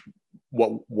it's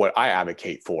what I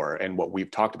advocate for, and what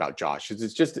we've talked about, Josh, is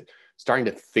it's just starting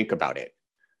to think about it.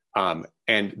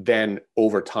 And then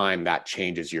over time that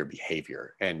changes your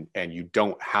behavior, and you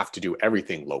don't have to do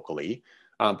everything locally,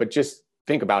 but just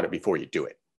think about it before you do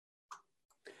it.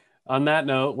 On that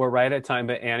note, we're right at time,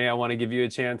 but Annie, I want to give you a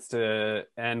chance to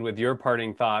end with your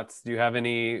parting thoughts. Do you have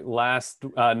any last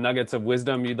nuggets of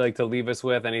wisdom you'd like to leave us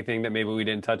with? Anything that maybe we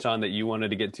didn't touch on that you wanted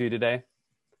to get to today?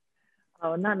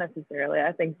 Oh, not necessarily.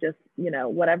 I think just,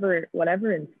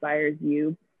 whatever inspires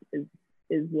you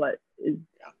is what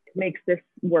makes this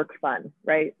work fun,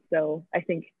 right? So I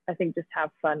think just have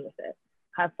fun with it.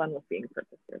 Have fun with being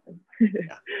purpose driven.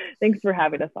 Yeah. Thanks for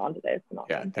having us on today. It's been awesome.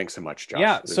 Yeah, thanks so much, Josh.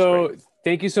 Yeah, so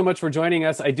thank you so much for joining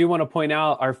us. I do want to point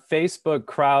out our Facebook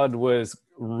crowd was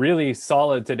really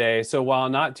solid today. So while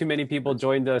not too many people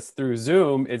joined us through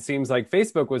Zoom, it seems like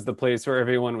Facebook was the place where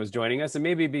everyone was joining us. And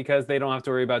maybe because they don't have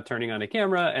to worry about turning on a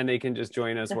camera and they can just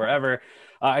join us wherever.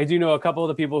 I do know a couple of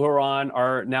the people who are on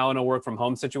are now in a work from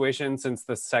home situation since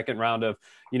the second round of,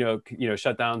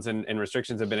 shutdowns and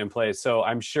restrictions have been in place. So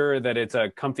I'm sure that it's a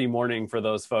comfy morning for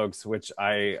those folks, which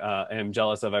I am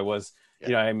jealous of. I was,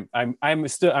 I'm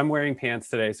wearing pants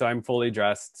today, so I'm fully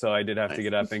dressed. So I did have to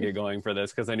get up and get going for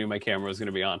this because I knew my camera was going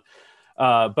to be on.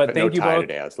 But thank you both.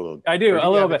 Today. I do a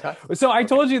little bit. So I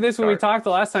told you this when we talked the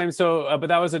last time. So, but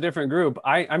that was a different group.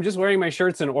 I'm just wearing my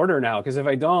shirts in order now, because if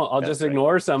I don't, I'll just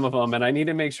ignore some of them, and I need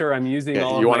to make sure I'm using all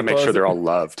of them. You want to make sure they're all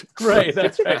loved. Right.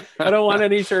 That's right. I don't want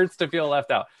any shirts to feel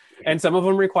left out, and some of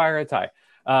them require a tie.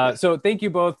 So thank you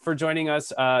both for joining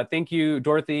us. Thank you,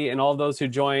 Dorothy, and all those who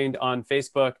joined on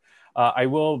Facebook. I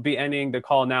will be ending the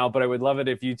call now, but I would love it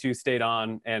if you two stayed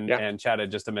on and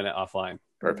chatted just a minute offline.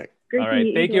 Perfect. All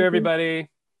right. Thank you, everybody.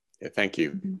 Yeah, thank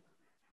you.